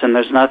this and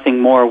there's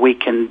nothing more we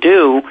can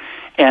do.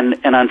 And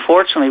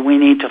unfortunately, we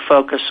need to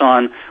focus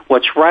on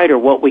what's right or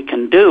what we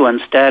can do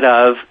instead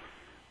of,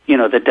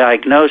 the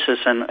diagnosis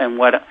and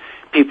what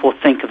people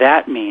think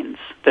that means,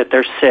 that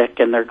they're sick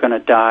and they're going to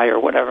die or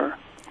whatever.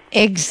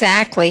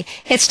 Exactly.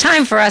 It's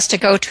time for us to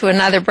go to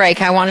another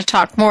break. I want to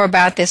talk more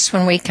about this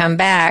when we come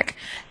back.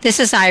 This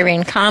is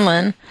Irene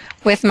Conlon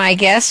with my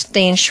guest,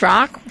 Dean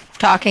Shrock,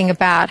 talking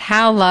about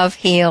how love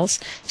heals.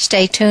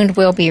 Stay tuned.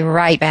 We'll be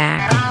right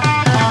back.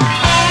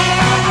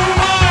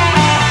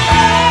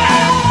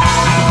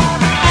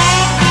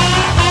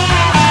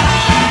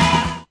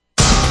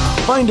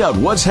 Find out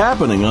what's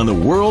happening on the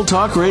World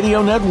Talk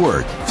Radio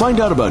Network. Find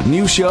out about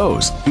new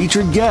shows,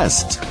 featured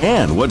guests,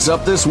 and what's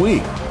up this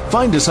week.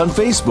 Find us on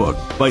Facebook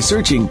by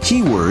searching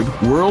keyword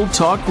World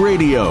Talk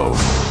Radio.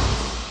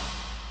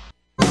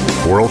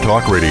 World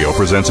Talk Radio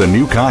presents a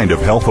new kind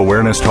of health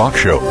awareness talk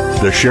show,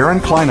 the Sharon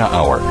Kleina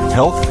Hour,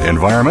 Health,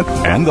 Environment,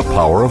 and the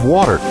Power of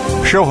Water.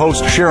 Show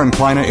host Sharon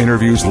Kleina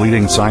interviews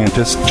leading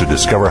scientists to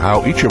discover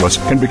how each of us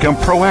can become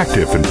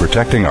proactive in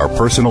protecting our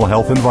personal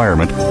health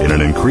environment in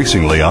an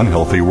increasingly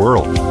unhealthy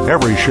world.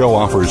 Every show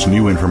offers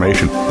new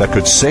information that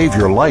could save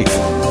your life.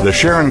 The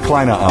Sharon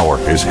Kleina Hour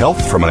is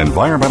health from an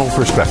environmental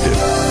perspective,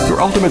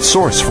 your ultimate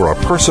source for a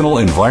personal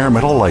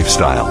environmental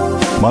lifestyle.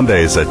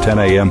 Mondays at 10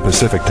 a.m.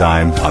 Pacific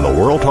Time on the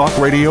World Talk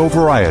Radio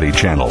Variety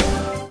Channel.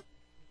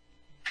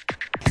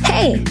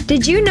 Hey,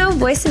 did you know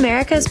Voice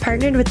America has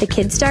partnered with the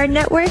KidStar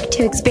Network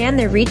to expand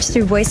their reach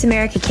through Voice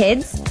America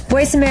Kids?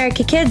 Voice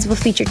America Kids will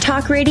feature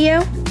talk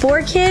radio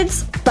for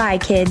kids, by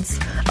kids,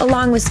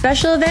 along with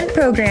special event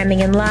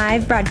programming and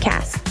live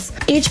broadcasts.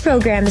 Each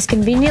program is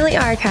conveniently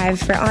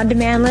archived for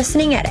on-demand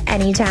listening at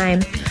any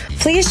time.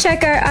 Please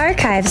check our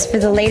archives for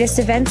the latest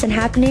events and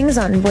happenings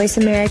on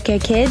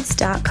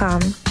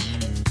voiceamericakids.com.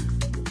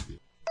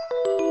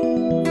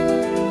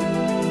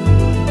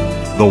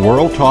 The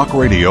World Talk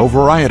Radio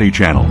Variety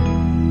Channel.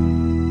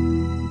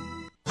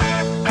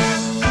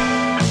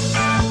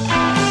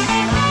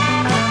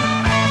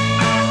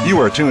 You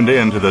are tuned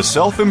in to the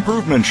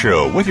Self-Improvement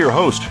Show with your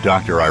host,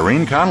 Dr.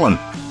 Irene Conlon.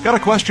 Got a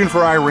question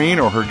for Irene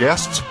or her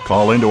guests?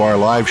 Call into our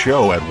live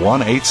show at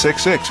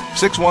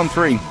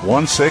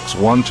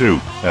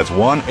 1-866-613-1612. That's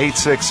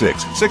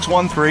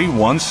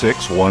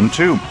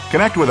 1-866-613-1612.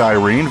 Connect with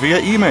Irene via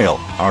email.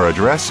 Our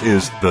address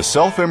is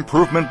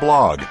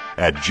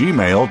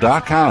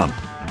theselfimprovementblog@gmail.com.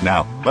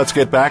 Now, let's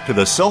get back to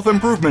the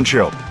Self-Improvement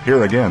Show.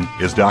 Here again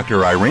is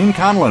Dr. Irene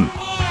Conlon.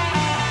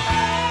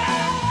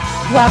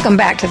 Welcome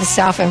back to the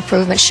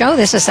Self-Improvement Show.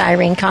 This is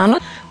Irene Conlon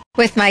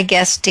with my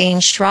guest, Dean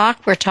Shrock.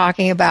 We're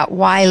talking about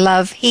why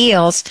love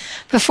heals.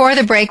 Before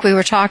the break, we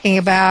were talking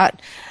about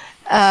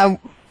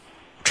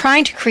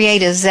trying to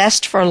create a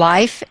zest for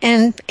life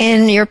in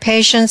your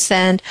patients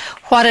and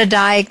what a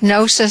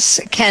diagnosis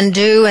can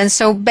do. And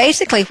so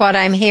basically what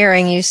I'm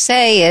hearing you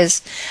say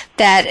is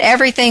that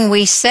everything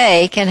we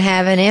say can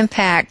have an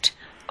impact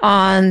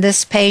on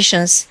this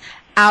patient's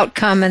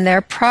outcome and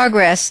their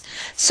progress.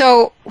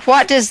 So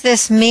what does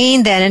this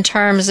mean then in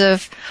terms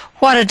of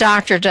what a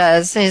doctor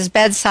does, his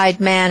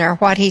bedside manner,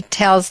 what he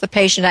tells the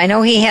patient? I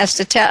know he has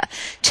to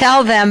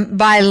tell them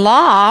by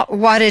law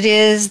what it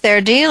is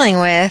they're dealing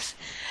with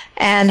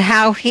and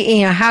how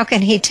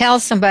can he tell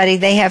somebody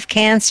they have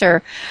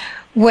cancer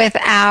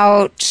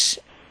without,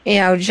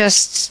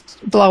 just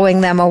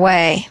blowing them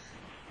away?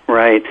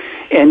 Right.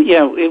 And,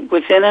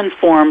 within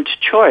informed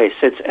choice,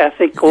 it's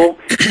ethical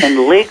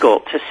and legal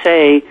to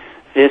say,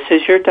 this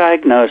is your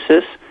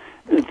diagnosis,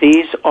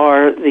 these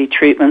are the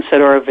treatments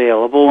that are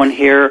available, and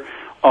here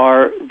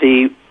are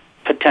the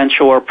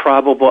potential or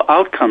probable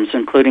outcomes,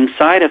 including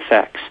side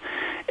effects.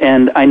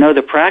 And I know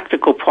the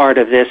practical part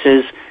of this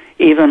is,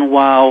 even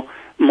while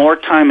more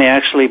time may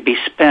actually be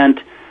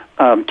spent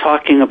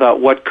talking about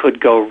what could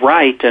go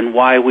right and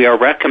why we are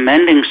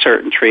recommending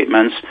certain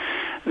treatments,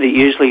 that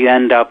usually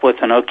end up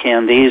with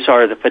and these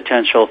are the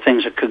potential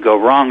things that could go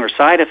wrong or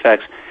side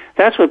effects.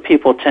 That's what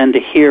people tend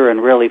to hear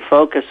and really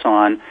focus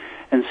on.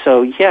 And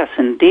so, yes,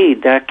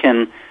 indeed, that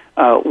can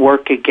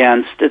work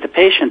against the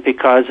patient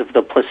because of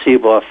the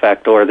placebo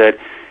effect, or that,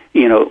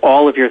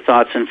 all of your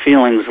thoughts and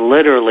feelings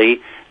literally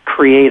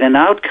create an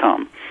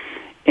outcome.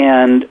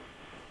 And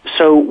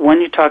so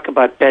when you talk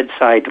about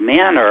bedside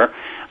manner,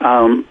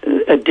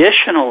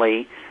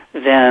 additionally,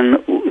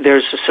 then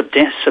there's a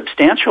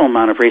substantial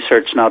amount of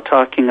research now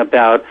talking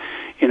about,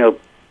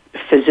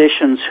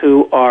 physicians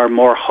who are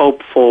more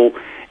hopeful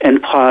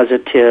and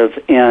positive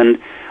and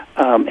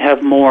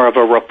have more of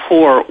a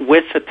rapport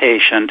with the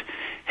patient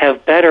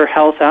have better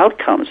health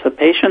outcomes, the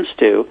patients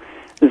do,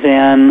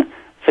 than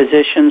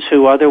physicians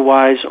who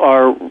otherwise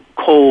are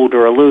cold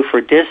or aloof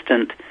or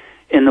distant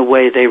in the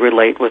way they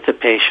relate with the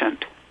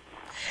patient.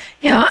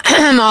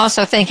 I'm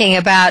also thinking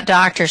about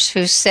doctors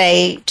who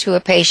say to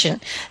a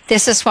patient,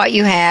 this is what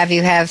you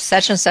have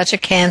such and such a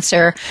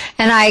cancer,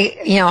 and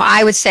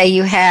I would say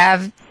you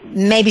have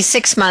maybe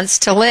 6 months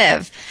to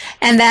live,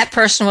 and that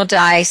person will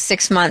die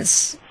 6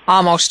 months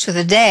almost to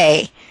the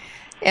day.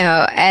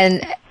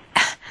 And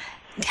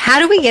how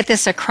do we get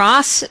this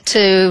across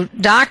to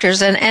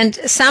doctors? And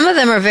some of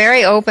them are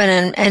very open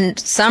and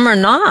some are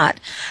not.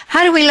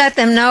 How do we let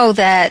them know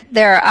that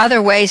there are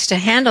other ways to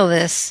handle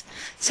this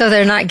so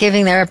they're not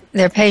giving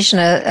their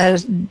patient a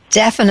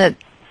definite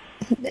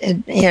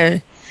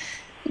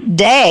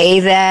day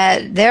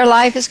that their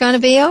life is going to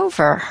be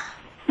over?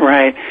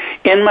 Right.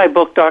 In my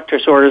book,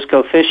 Doctor's Orders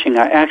Go Fishing,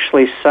 I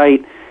actually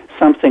cite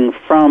something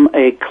from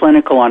a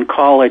clinical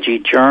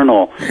oncology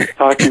journal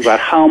talking about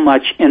how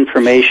much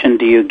information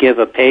do you give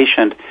a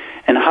patient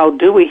and how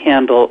do we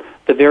handle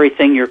the very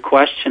thing you're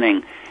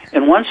questioning.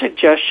 And one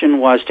suggestion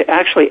was to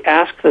actually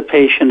ask the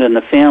patient and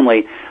the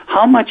family,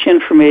 how much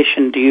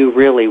information do you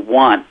really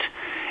want?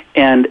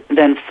 And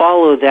then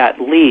follow that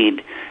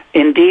lead.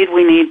 Indeed,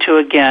 we need to,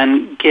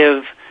 again,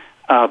 give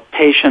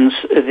patients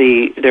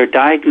their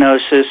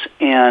diagnosis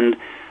and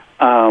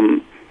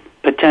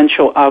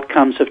potential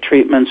outcomes of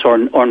treatments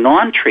or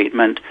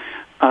non-treatment,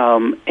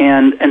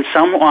 and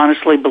some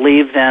honestly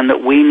believe then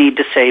that we need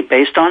to say,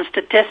 based on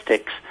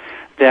statistics,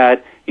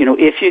 that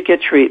if you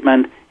get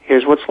treatment,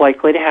 here's what's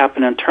likely to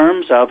happen in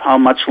terms of how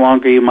much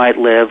longer you might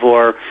live,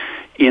 or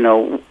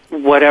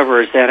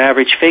whatever is that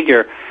average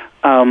figure.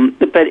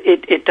 But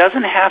it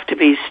doesn't have to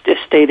be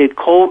stated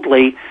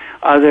coldly,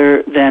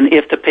 other than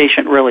if the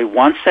patient really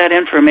wants that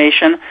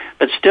information.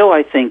 But still,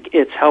 I think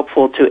it's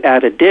helpful to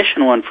add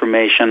additional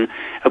information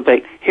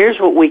about here's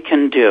what we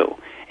can do,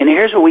 and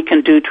here's what we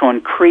can do to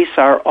increase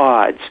our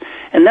odds.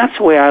 And that's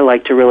the way I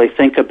like to really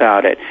think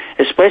about it,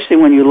 especially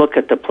when you look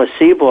at the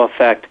placebo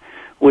effect,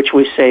 which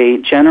we say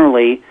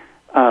generally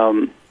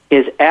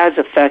is as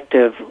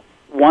effective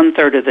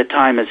 1/3 of the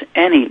time as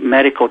any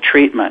medical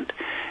treatment.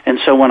 And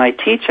so when I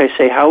teach, I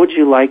say, how would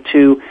you like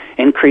to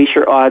increase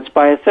your odds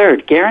by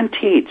 1/3?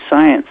 Guaranteed,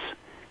 science.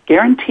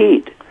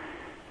 Guaranteed.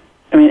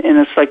 I mean, and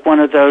it's like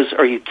one of those,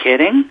 are you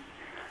kidding?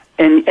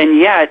 And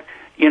yet,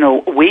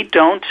 we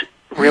don't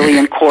really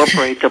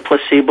incorporate the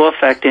placebo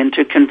effect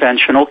into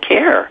conventional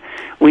care.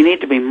 We need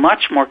to be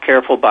much more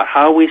careful about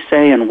how we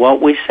say and what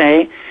we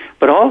say,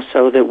 but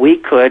also that we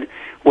could,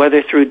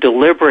 whether through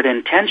deliberate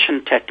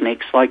intention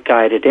techniques like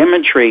guided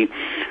imagery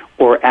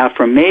or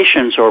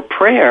affirmations or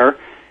prayer,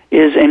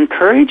 is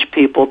encourage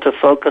people to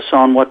focus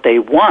on what they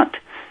want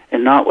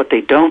and not what they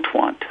don't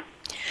want.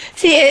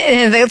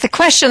 See, the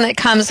question that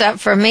comes up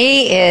for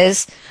me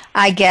is,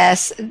 I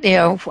guess,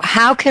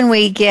 how can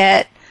we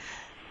get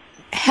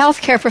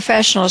healthcare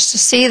professionals to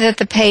see that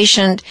the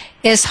patient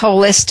is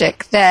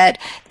holistic, that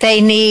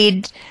they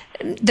need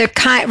the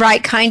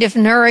right kind of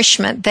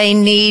nourishment. They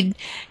need,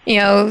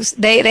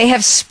 they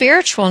have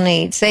spiritual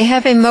needs. They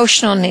have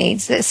emotional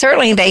needs.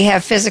 Certainly they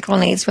have physical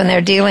needs when they're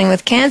dealing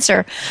with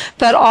cancer.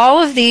 But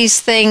all of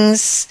these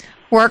things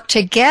work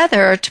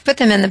together to put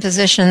them in the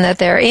position that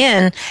they're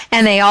in,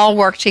 and they all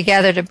work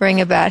together to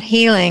bring about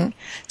healing.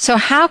 So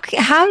how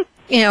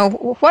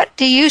what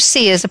do you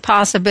see as a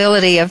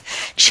possibility of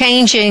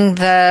changing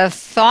the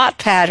thought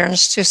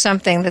patterns to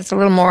something that's a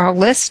little more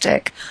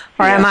holistic?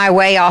 Or am I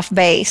way off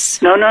base?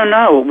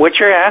 No. What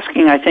you're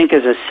asking, I think,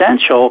 is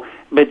essential.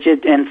 But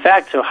in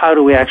fact, so how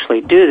do we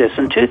actually do this?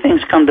 And two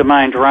things come to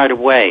mind right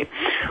away.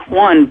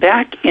 One,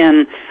 back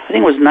in, I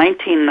think it was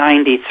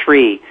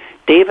 1993,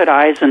 David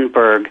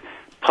Eisenberg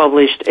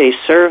published a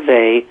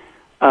survey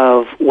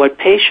of what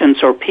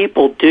patients or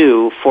people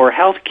do for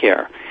health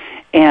care.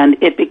 And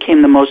it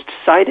became the most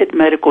cited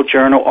medical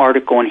journal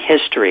article in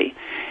history.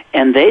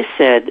 And they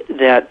said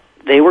that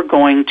they were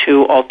going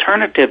to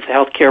alternative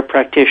healthcare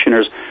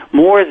practitioners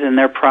more than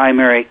their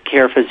primary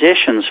care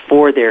physicians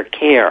for their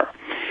care.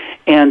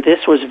 And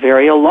this was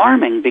very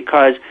alarming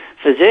because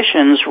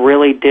physicians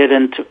really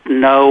didn't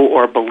know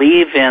or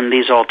believe in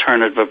these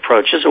alternative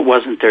approaches. It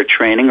wasn't their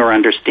training or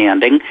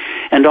understanding.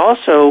 And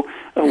also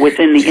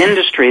within the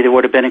industry there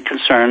would have been a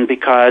concern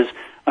because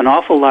an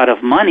awful lot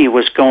of money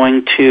was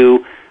going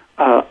to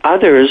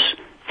others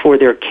for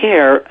their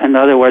care, and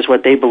otherwise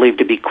what they believe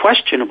to be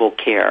questionable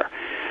care.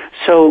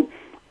 So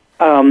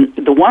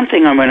the one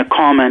thing I'm going to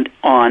comment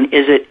on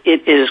is that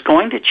it is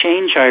going to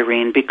change,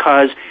 Irene,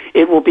 because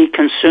it will be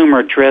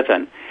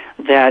consumer-driven,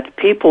 that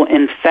people,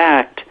 in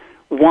fact,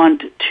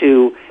 want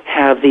to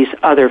have these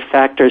other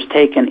factors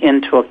taken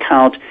into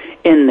account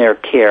in their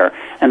care.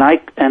 And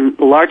I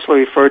largely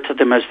refer to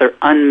them as their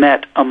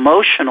unmet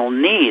emotional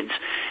needs.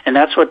 And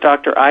that's what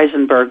Dr.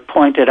 Eisenberg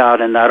pointed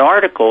out in that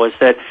article, is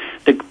that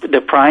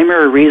the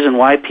primary reason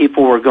why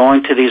people were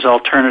going to these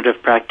alternative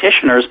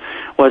practitioners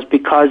was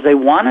because they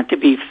wanted to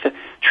be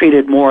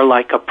treated more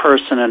like a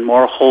person and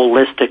more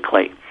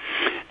holistically.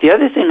 The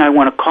other thing I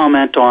want to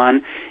comment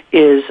on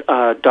is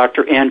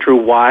Dr. Andrew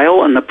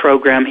Weil and the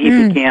program he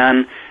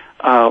began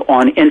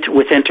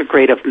with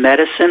integrative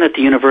medicine at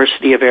the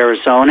University of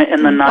Arizona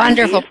in the 90s.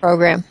 Wonderful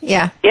program,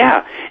 yeah.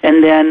 Yeah,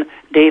 and then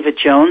David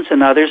Jones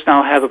and others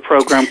now have a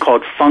program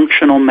called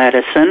functional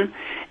medicine,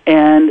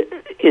 and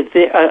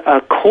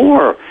a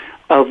core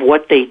of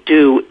what they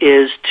do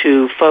is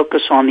to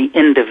focus on the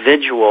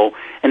individual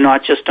and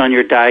not just on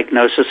your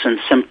diagnosis and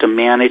symptom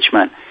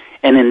management,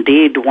 and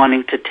indeed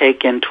wanting to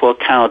take into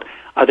account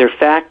other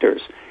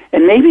factors.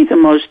 And maybe the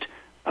most,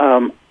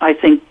 I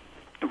think,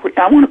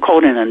 I want to call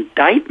it an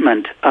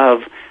indictment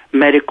of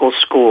medical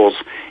schools,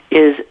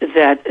 is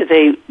that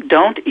they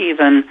don't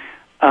even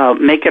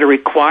make it a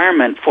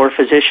requirement for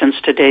physicians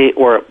today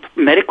or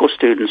medical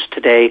students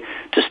today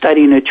to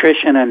study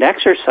nutrition and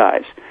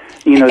exercise.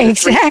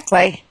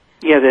 Exactly.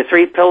 The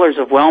three pillars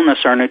of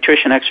wellness are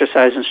nutrition,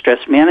 exercise, and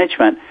stress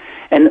management.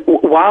 And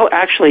while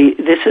actually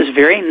this is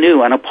very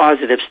new and a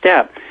positive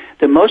step,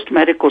 the most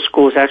medical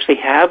schools actually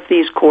have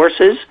these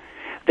courses.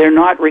 They're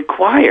not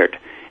required.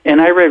 And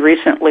I read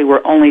recently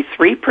where only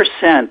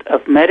 3%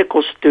 of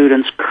medical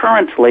students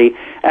currently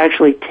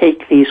actually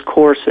take these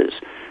courses.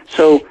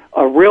 So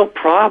a real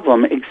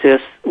problem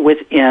exists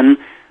within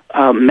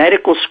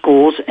medical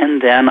schools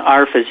and then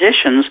our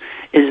physicians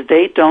is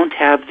they don't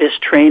have this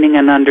training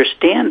and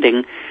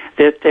understanding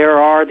that there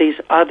are these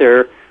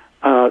other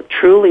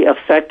truly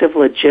effective,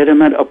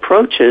 legitimate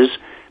approaches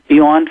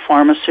beyond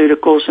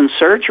pharmaceuticals and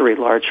surgery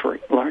largely.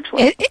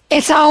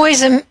 It's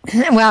always,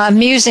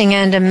 amusing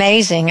and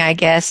amazing, I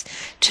guess,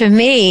 to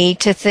me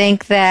to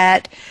think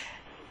that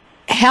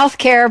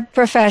healthcare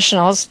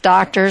professionals,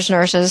 doctors,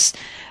 nurses,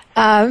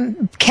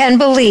 can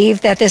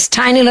believe that this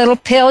tiny little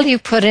pill you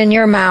put in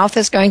your mouth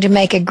is going to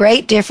make a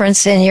great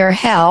difference in your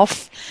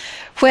health,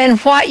 when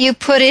what you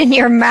put in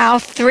your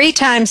mouth 3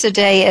 times a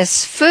day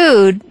as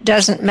food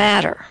doesn't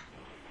matter.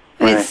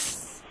 Right.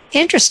 It's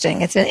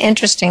interesting. It's an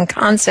interesting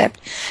concept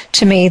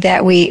to me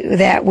that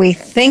we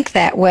think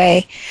that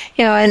way.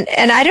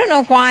 And I don't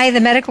know why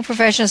the medical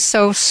profession is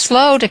so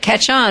slow to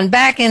catch on.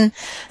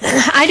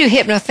 I do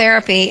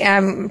hypnotherapy.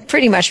 I'm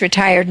pretty much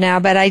retired now,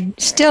 but I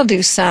still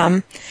do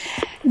some.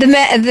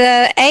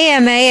 The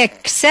AMA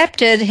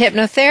accepted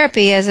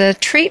hypnotherapy as a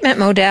treatment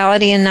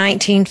modality in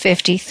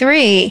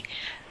 1953,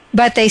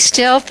 but they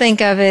still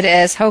think of it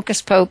as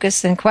hocus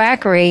pocus and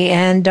quackery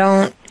and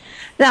don't.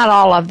 Not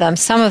all of them.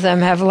 Some of them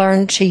have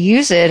learned to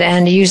use it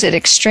and use it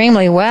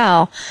extremely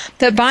well.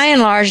 But by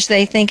and large,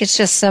 they think it's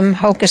just some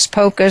hocus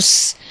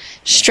pocus,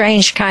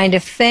 strange kind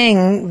of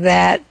thing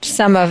that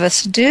some of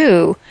us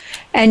do.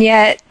 And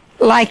yet,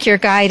 like your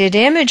guided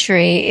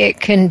imagery, it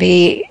can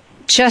be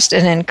just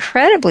an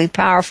incredibly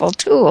powerful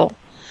tool.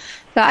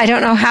 So I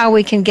don't know how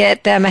we can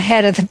get them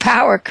ahead of the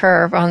power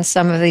curve on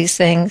some of these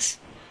things.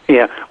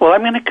 Yeah. Well,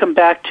 I'm going to come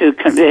back to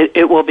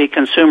it will be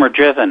consumer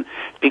driven,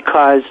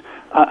 because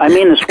I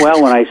mean this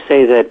well when I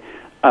say that,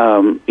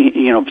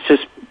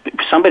 just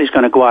somebody's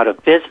going to go out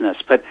of business.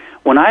 But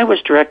when I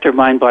was director of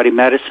mind-body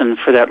medicine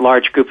for that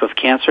large group of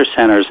cancer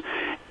centers,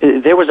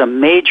 there was a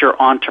major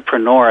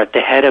entrepreneur at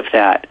the head of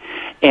that.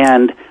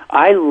 And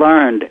I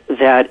learned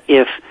that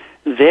if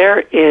there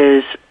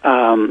is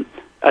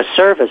a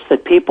service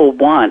that people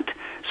want,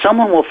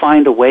 someone will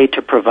find a way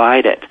to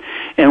provide it.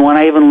 And when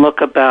I even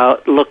looked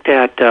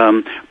at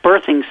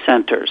birthing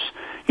centers,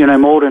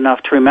 I'm old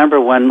enough to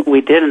remember when we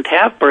didn't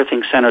have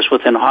birthing centers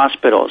within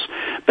hospitals,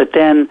 but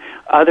then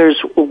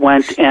others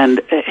went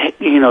and,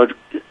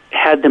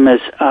 had them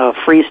as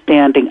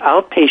freestanding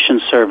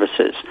outpatient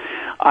services.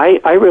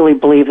 I really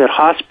believe that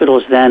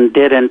hospitals then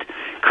didn't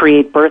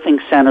create birthing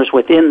centers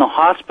within the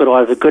hospital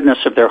out of the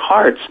goodness of their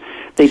hearts.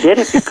 They did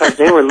it because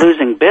they were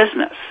losing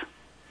business.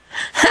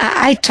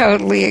 I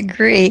totally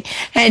agree.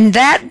 And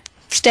that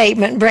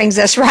statement brings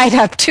us right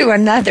up to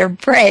another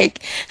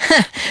break.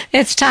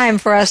 It's time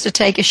for us to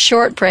take a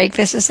short break.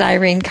 This is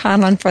Irene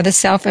Conlon for the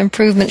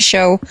Self-Improvement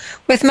Show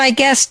with my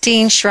guest,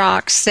 Dean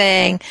Shrock,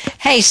 saying,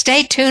 hey,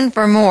 stay tuned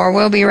for more.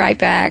 We'll be right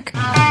back.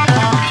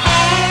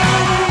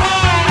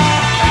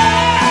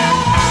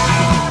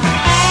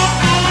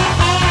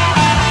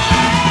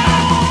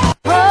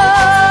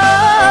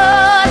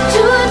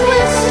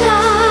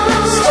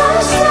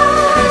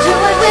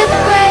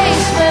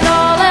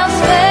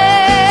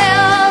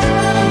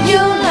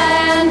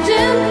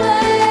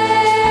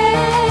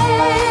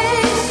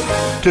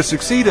 To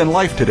succeed in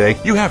life today,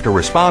 you have to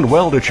respond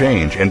well to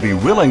change and be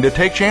willing to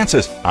take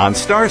chances. On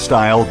Star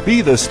Style,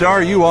 Be the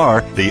Star You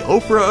Are, the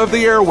Oprah of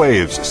the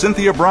airwaves,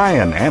 Cynthia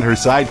Bryan, and her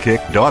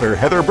sidekick, daughter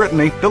Heather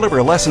Brittany,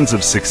 deliver lessons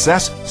of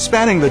success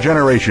spanning the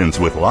generations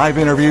with live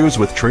interviews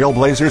with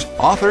trailblazers,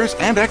 authors,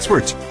 and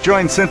experts.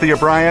 Join Cynthia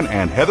Bryan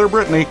and Heather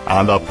Brittany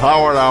on the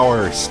Power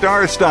Hour,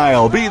 Star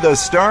Style, Be the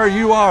Star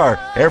You Are,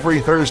 every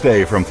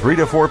Thursday from 3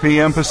 to 4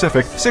 p.m.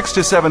 Pacific, 6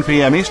 to 7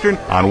 p.m. Eastern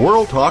on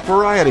World Talk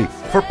Variety.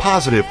 For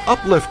positive,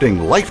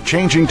 uplifting,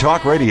 life-changing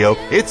talk radio,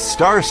 it's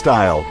Star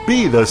Style.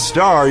 Be the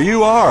star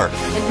you are.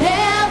 And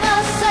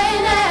never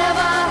say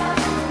never,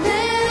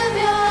 live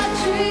your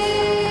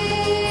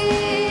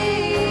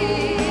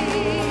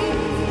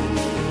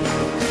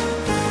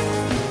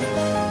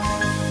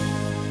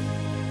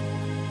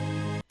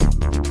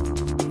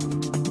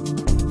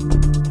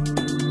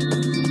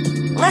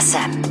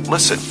Listen.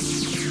 Listen.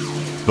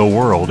 The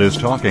world is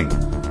talking.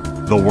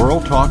 the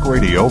World Talk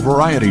Radio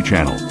Variety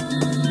Channel.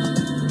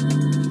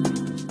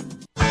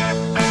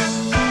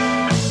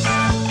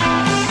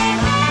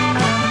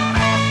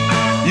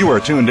 You are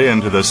tuned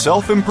in to the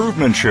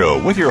Self-Improvement Show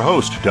with your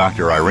host,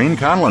 Dr. Irene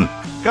Conlon.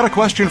 Got a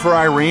question for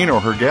Irene or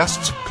her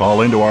guests?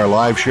 Call into our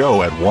live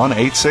show at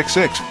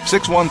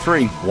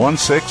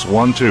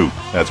 1-866-613-1612.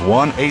 That's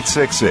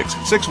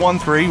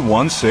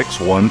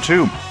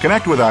 1-866-613-1612.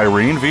 Connect with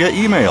Irene via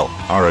email.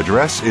 Our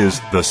address is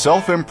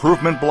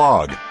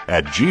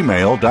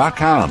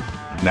theselfimprovementblog@gmail.com.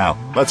 Now,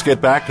 let's get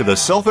back to the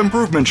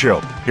Self-Improvement Show.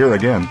 Here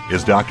again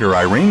is Dr.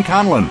 Irene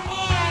Conlon.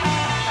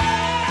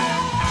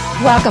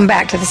 Welcome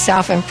back to the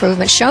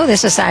Self-Improvement Show.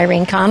 This is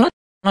Irene Conlon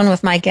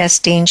with my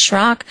guest, Dean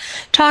Shrock,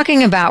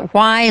 talking about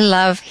why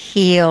love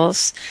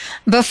heals.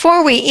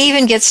 Before we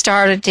even get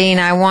started, Dean,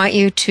 I want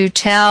you to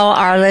tell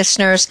our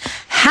listeners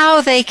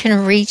how they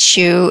can reach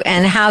you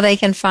and how they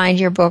can find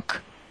your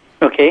book.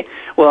 Okay.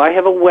 Well, I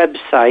have a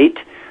website,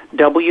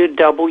 www.dean,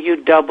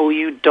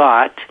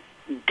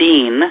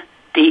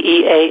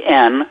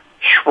 D-E-A-N,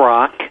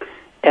 Shrock,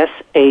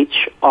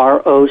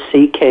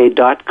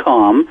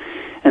 SHROCK.com.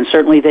 And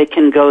certainly they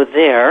can go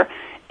there,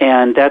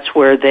 and that's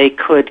where they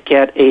could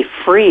get a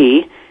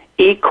free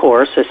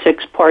e-course, a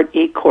 6-part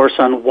e-course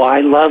on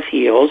why love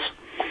heals,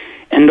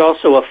 and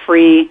also a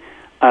free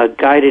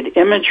guided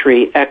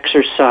imagery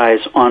exercise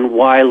on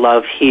why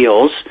love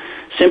heals,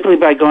 simply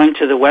by going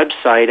to the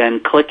website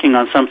and clicking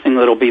on something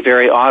that will be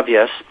very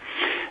obvious.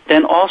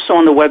 Then also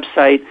on the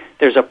website,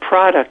 there's a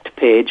product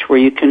page where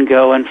you can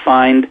go and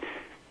find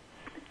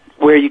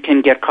where you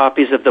can get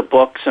copies of the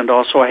books, and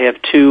also I have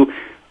 2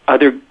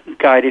 other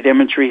guided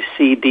imagery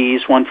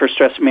CDs, one for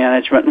stress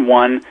management and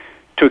one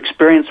to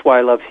experience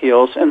why love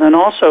heals. And then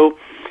also,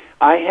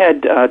 I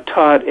had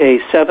taught a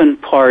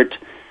 7-part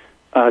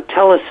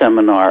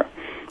teleseminar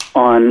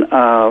on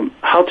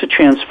how to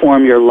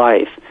transform your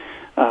life.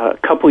 A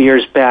couple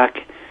years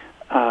back,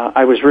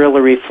 I was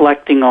really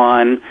reflecting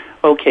on,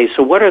 okay,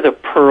 so what are the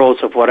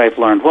pearls of what I've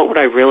learned? What would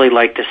I really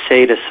like to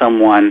say to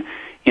someone?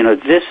 You know,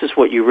 this is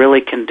what you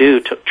really can do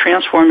to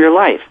transform your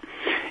life.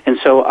 And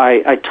so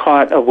I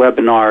taught a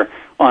webinar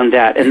on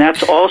that, and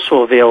that's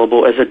also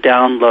available as a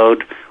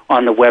download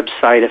on the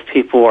website if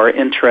people are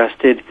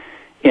interested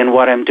in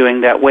what I'm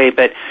doing that way.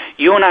 But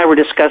you and I were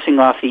discussing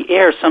off the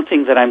air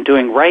something that I'm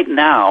doing right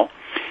now.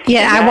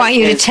 Yeah, I want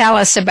you to tell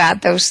us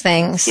about those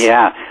things.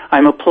 Yeah,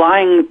 I'm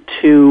applying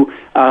to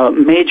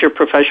major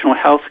professional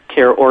health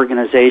care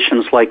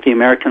organizations like the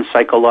American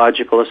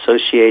Psychological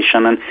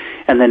Association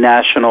and the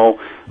National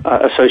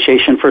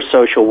Association for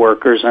Social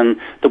Workers and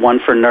the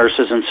one for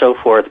nurses and so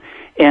forth.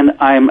 And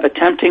I'm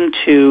attempting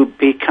to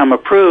become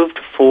approved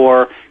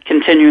for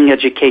continuing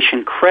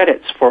education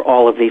credits for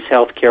all of these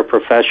healthcare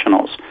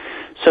professionals.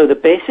 So the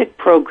basic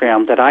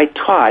program that I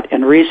taught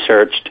and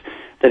researched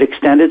that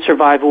extended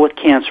survival with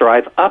cancer,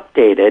 I've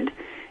updated,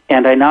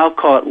 and I now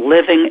call it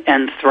Living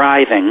and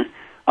Thriving,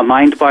 a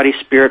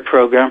mind-body-spirit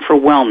program for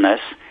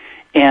wellness.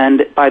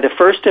 And by the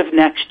 1st of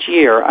next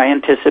year, I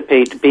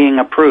anticipate being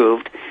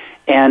approved,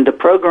 and the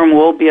program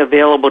will be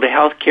available to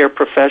healthcare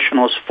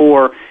professionals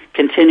for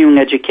continuing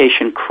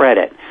education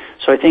credit.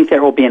 So I think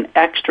there will be an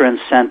extra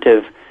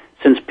incentive,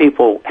 since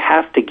people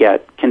have to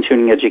get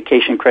continuing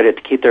education credit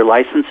to keep their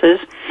licenses,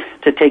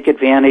 to take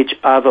advantage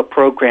of a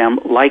program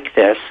like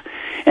this.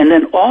 And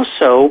then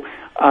also,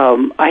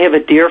 I have a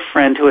dear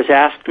friend who has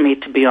asked me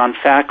to be on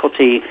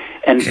faculty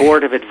and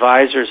board of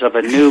advisors of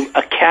a new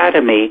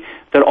academy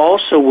that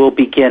also will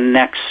begin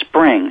next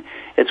spring.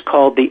 It's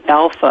called the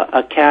Alpha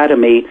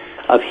Academy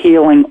of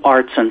Healing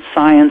Arts and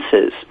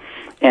Sciences.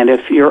 And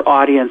if your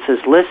audience is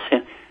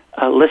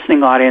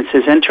listening audience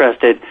is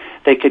interested,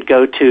 they could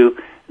go to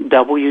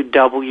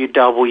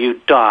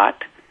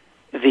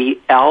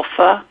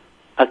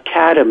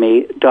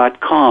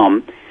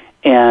www.thealphaacademy.com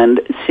and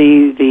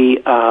see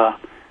the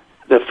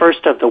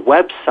first of the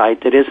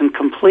website that isn't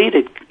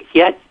completed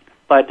yet,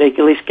 but they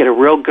can at least get a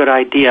real good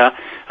idea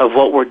of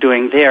what we're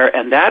doing there,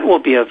 and that will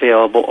be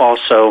available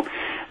also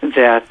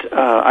that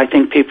I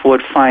think people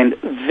would find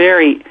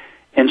very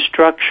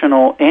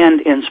instructional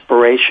and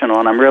inspirational,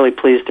 and I'm really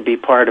pleased to be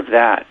part of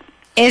that.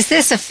 Is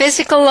this a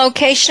physical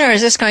location, or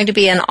is this going to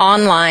be an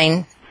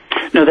online?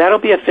 No, that'll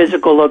be a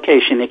physical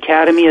location. The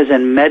Academy is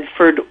in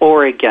Medford,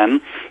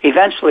 Oregon.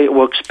 Eventually it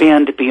will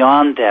expand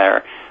beyond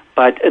there,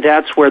 but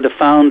that's where the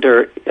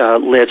founder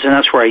lives, and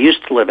that's where I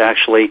used to live,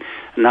 actually.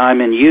 Now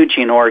I'm in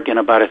Eugene, Oregon,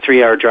 about a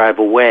 3-hour drive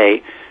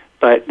away.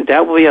 But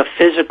that will be a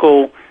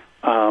physical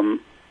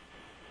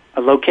a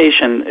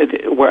location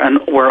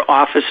where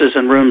offices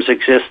and rooms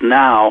exist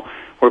now,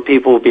 where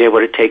people will be able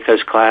to take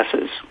those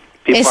classes.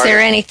 Is there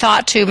any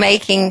thought to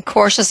making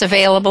courses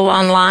available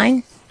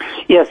online?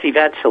 Yes,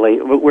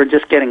 eventually. We're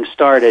just getting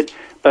started.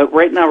 But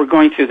right now we're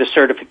going through the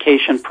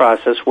certification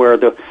process where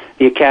the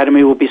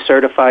Academy will be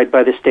certified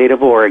by the state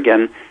of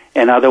Oregon,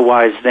 and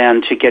otherwise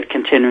then to get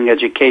continuing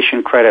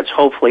education credits,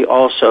 hopefully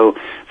also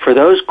for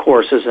those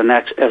courses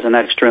as an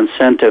extra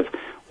incentive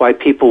why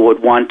people would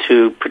want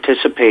to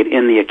participate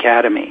in the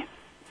Academy.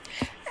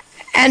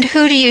 And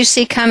who do you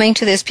see coming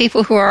to this?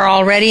 People who are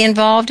already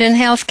involved in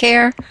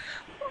healthcare,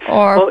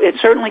 Well, it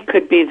certainly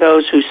could be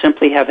those who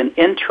simply have an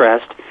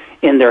interest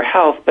in their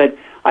health, but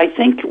I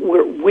think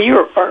we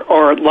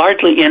are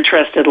largely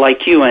interested,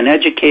 like you, in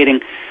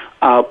educating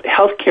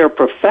healthcare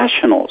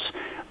professionals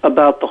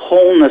about the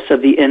wholeness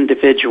of the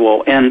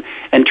individual and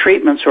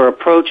treatments or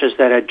approaches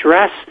that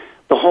address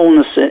the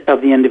wholeness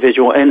of the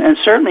individual, and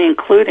certainly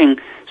including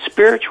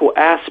spiritual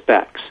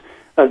aspects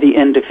of the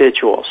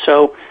individual.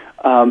 So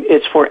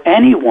it's for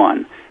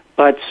anyone,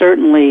 but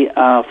certainly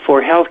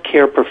for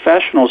healthcare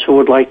professionals who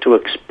would like to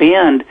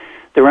expand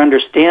their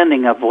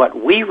understanding of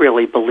what we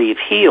really believe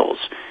heals,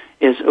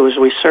 is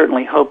we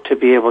certainly hope to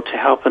be able to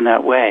help in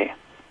that way.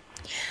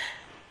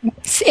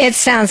 It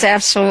sounds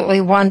absolutely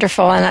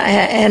wonderful,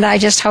 and I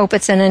just hope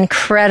it's an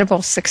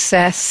incredible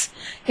success.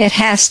 It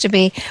has to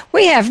be.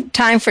 We have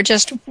time for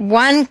just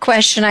one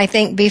question, I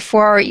think,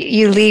 before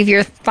you leave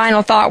your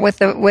final thought with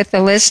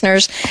the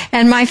listeners.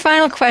 And my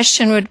final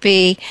question would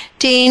be,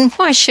 Dean,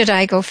 why should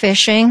I go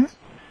fishing?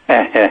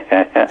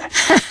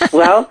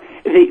 Well,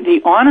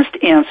 the honest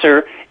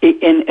answer,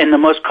 in the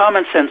most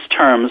common sense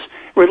terms,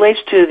 relates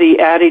to the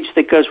adage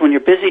that goes, when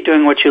you're busy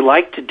doing what you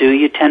like to do,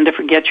 you tend to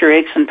forget your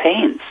aches and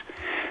pains.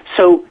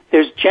 So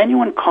there's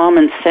genuine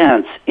common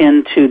sense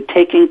into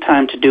taking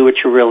time to do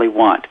what you really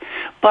want.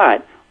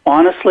 But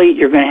honestly,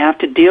 you're going to have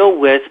to deal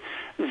with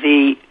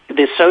the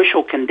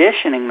social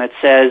conditioning that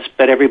says,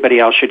 but everybody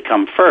else should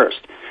come first.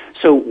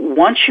 So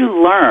once you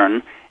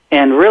learn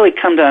and really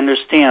come to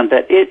understand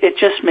that it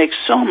just makes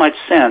so much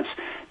sense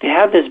to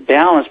have this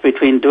balance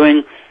between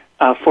doing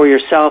for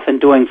yourself and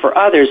doing for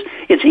others,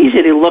 it's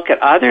easy to look at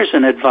others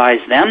and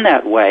advise them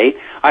that way.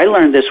 I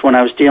learned this when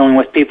I was dealing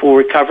with people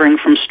recovering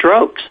from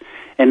strokes.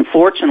 And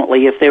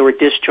fortunately, if they were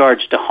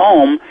discharged to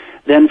home,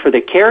 then for the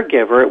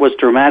caregiver, it was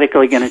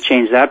dramatically going to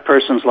change that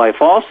person's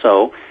life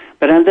also.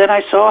 But then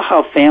I saw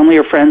how family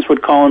or friends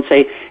would call and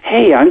say,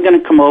 hey, I'm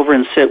going to come over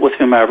and sit with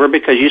whomever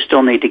because you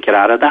still need to get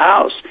out of the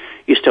house.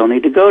 You still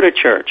need to go to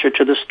church or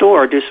to the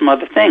store or do some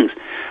other things.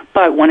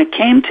 But when it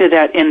came to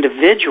that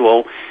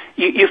individual,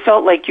 you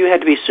felt like you had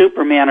to be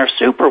Superman or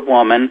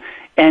Superwoman,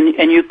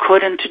 and you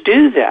couldn't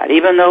do that,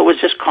 even though it was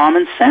just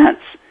common sense.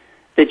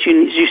 That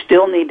you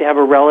still need to have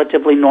a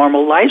relatively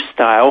normal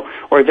lifestyle,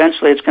 or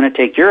eventually it's going to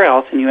take your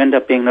health and you end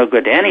up being no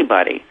good to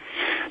anybody.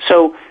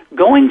 So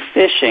going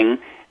fishing,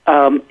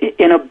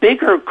 in a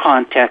bigger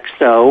context,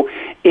 though,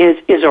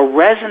 is a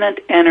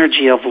resonant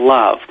energy of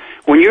love.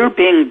 When you're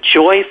being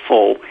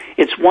joyful,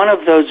 it's one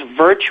of those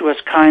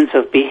virtuous kinds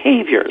of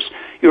behaviors.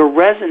 You're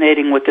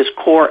resonating with this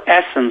core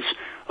essence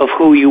of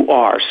who you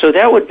are. So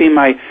that would be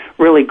my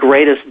really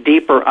greatest,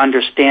 deeper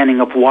understanding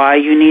of why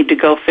you need to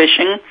go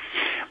fishing.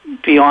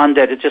 Beyond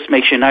that, it just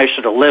makes you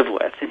nicer to live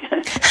with.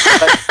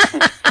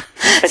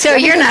 So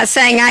you're not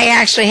saying I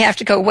actually have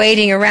to go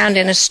wading around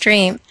in a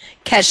stream,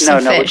 catch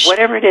some fish? No,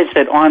 whatever it is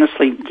that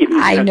honestly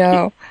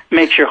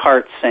makes your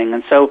heart sing.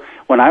 And so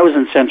when I was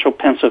in central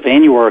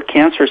Pennsylvania where our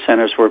cancer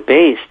centers were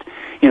based,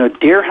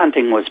 deer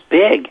hunting was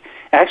big.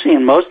 Actually,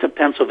 in most of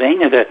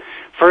Pennsylvania, the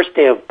first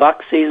day of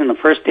buck season, the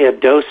first day of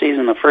doe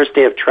season, the first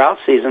day of trout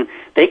season,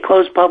 they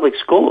closed public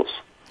schools.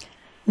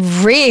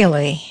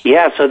 Really?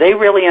 Yeah, so they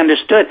really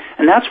understood.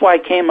 And that's why I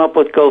came up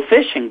with Go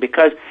Fishing,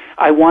 because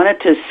I wanted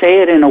to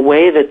say it in a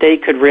way that they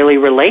could really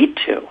relate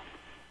to.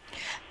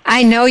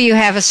 I know you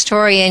have a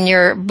story in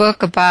your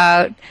book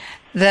about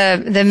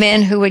the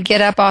men who would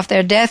get up off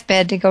their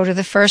deathbed to go to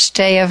the first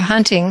day of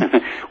hunting.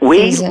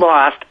 We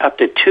lost up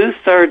to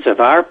 2/3 of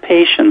our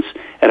patients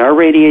at our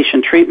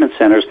radiation treatment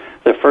centers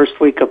the first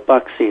week of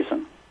buck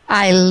season.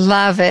 I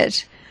love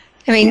it.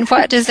 I mean,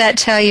 what does that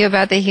tell you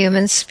about the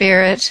human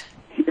spirit?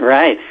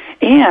 Right.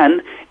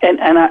 And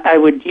I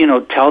would,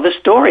 tell the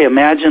story.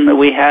 Imagine that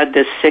we had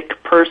this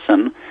sick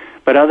person,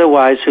 but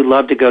otherwise who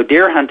loved to go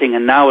deer hunting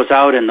and now is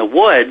out in the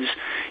woods.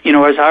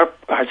 Is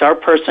our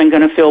person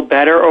going to feel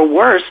better or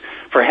worse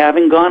for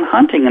having gone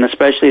hunting, and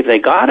especially if they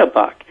got a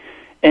buck?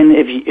 And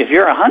if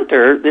you're a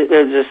hunter,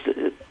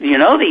 you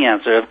know the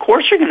answer. Of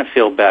course you're going to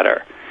feel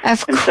better.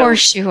 Of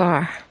course you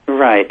are.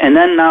 Right. And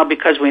then now,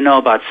 because we know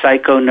about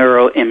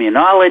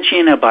psychoneuroimmunology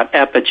and about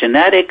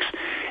epigenetics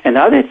and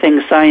other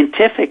things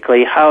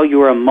scientifically, how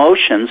your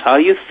emotions, how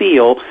you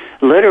feel,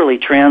 literally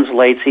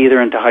translates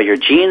either into how your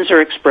genes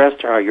are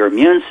expressed or how your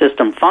immune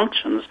system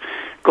functions.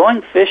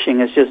 Going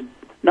fishing is just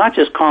not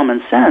just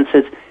common sense,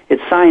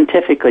 it's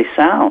scientifically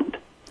sound.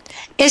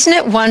 Isn't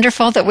it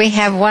wonderful that we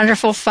have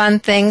wonderful, fun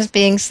things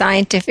being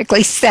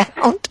scientifically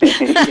sound?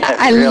 Yes,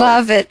 I really.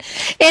 love it.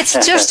 It's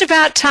just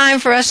about time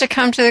for us to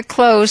come to the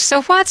close.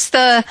 So what's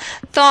the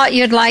thought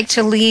you'd like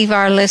to leave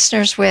our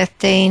listeners with,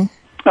 Dean?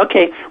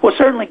 Okay, well,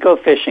 certainly go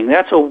fishing.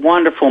 That's a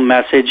wonderful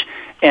message,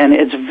 and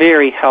it's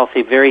very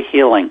healthy, very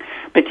healing.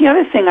 But the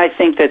other thing I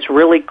think that's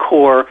really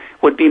core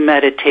would be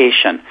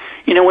meditation.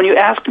 When you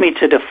ask me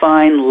to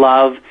define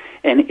love,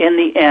 and in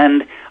the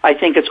end, I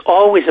think it's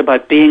always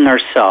about being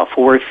ourselves,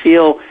 where we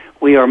feel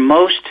we are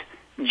most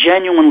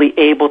genuinely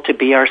able to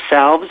be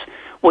ourselves.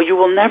 Well, you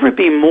will never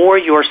be more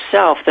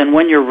yourself than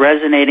when you're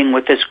resonating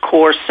with this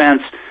core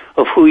sense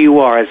of who you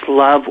are as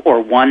love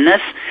or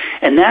oneness.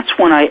 And that's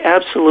when I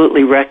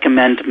absolutely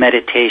recommend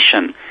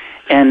meditation.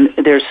 And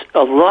there's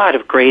a lot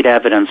of great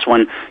evidence.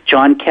 When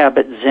John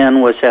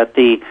Kabat-Zinn was at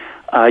the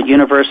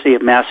University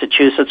of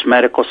Massachusetts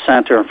Medical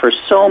Center and for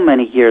so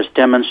many years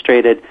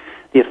demonstrated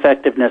the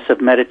effectiveness of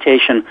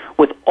meditation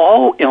with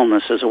all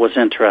illnesses, it was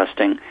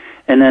interesting.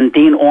 And then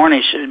Dean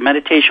Ornish,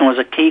 meditation was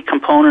a key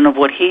component of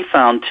what he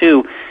found,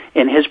 too,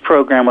 in his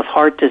program with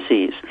heart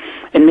disease.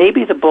 And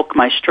maybe the book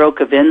My Stroke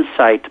of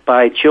Insight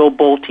by Jill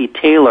Bolte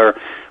Taylor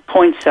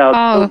points out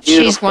so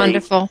beautifully. She's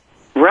wonderful.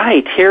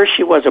 Right. Here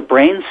she was a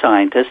brain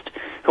scientist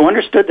who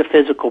understood the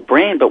physical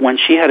brain, but when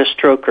she had a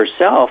stroke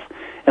herself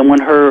and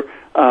when her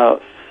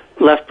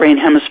left brain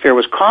hemisphere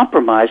was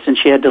compromised and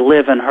she had to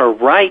live in her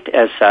right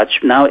as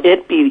such, now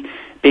it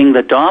being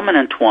the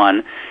dominant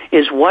one,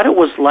 is what it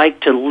was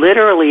like to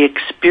literally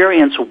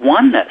experience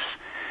oneness.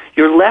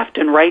 Your left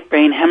and right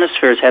brain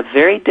hemispheres have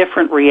very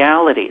different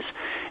realities,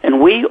 and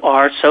we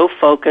are so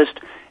focused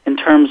in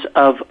terms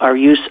of our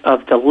use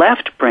of the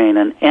left brain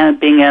and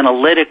being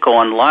analytical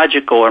and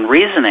logical and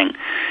reasoning.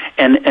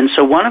 And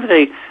so one of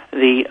the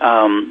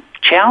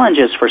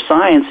challenges for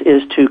science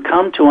is to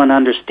come to an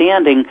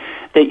understanding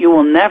that you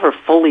will never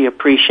fully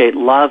appreciate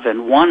love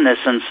and oneness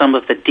and some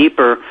of the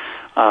deeper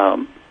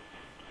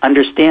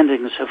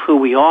understandings of who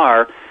we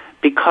are,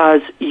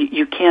 because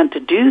you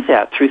can't do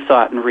that through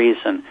thought and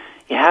reason.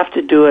 You have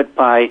to do it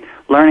by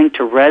learning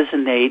to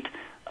resonate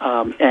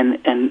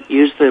and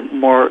use the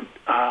more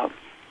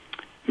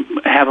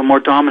have a more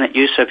dominant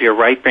use of your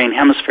right brain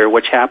hemisphere,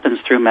 which happens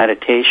through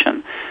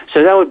meditation.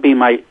 So that would be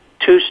my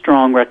two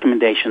strong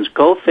recommendations.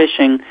 Go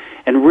fishing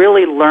and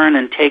really learn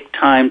and take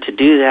time to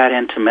do that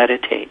and to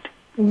meditate.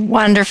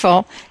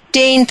 Wonderful.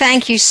 Dean,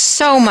 thank you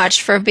so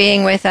much for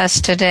being with us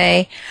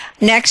today.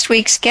 Next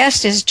week's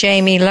guest is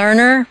Jamie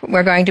Lerner.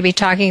 We're going to be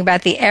talking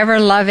about the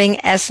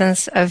ever-loving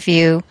essence of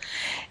you.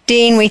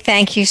 Dean, we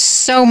thank you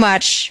so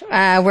much.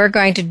 We're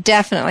going to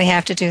definitely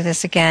have to do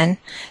this again.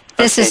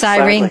 This is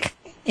Irene. Gladly.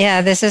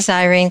 This is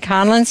Irene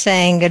Conlon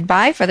saying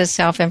goodbye for the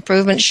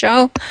Self-Improvement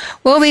Show.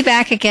 We'll be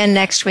back again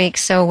next week,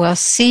 so we'll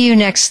see you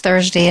next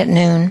Thursday at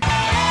noon.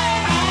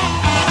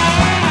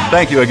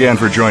 Thank you again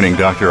for joining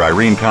Dr.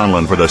 Irene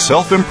Conlon for the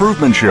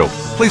Self-Improvement Show.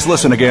 Please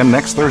listen again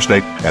next Thursday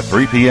at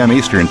 3 p.m.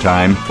 Eastern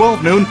Time,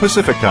 12 noon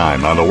Pacific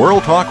Time on the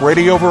World Talk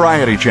Radio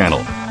Variety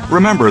Channel.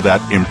 Remember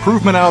that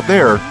improvement out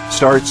there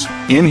starts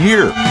in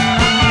here.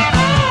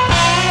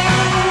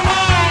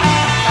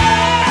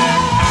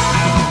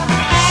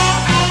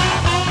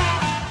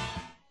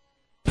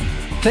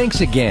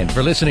 Thanks again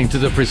for listening to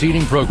the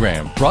preceding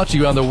program brought to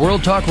you on the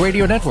World Talk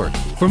Radio Network.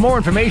 For more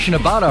information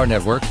about our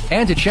network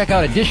and to check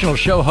out additional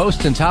show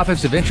hosts and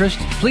topics of interest,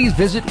 please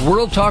visit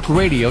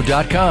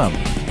worldtalkradio.com.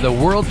 The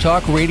World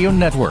Talk Radio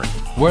Network,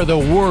 where the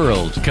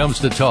world comes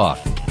to talk.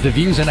 The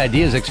views and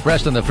ideas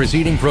expressed on the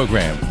preceding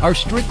program are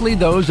strictly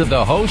those of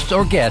the hosts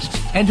or guests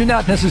and do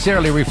not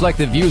necessarily reflect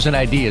the views and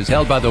ideas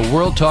held by the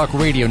World Talk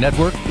Radio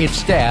Network, its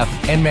staff,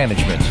 and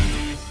management.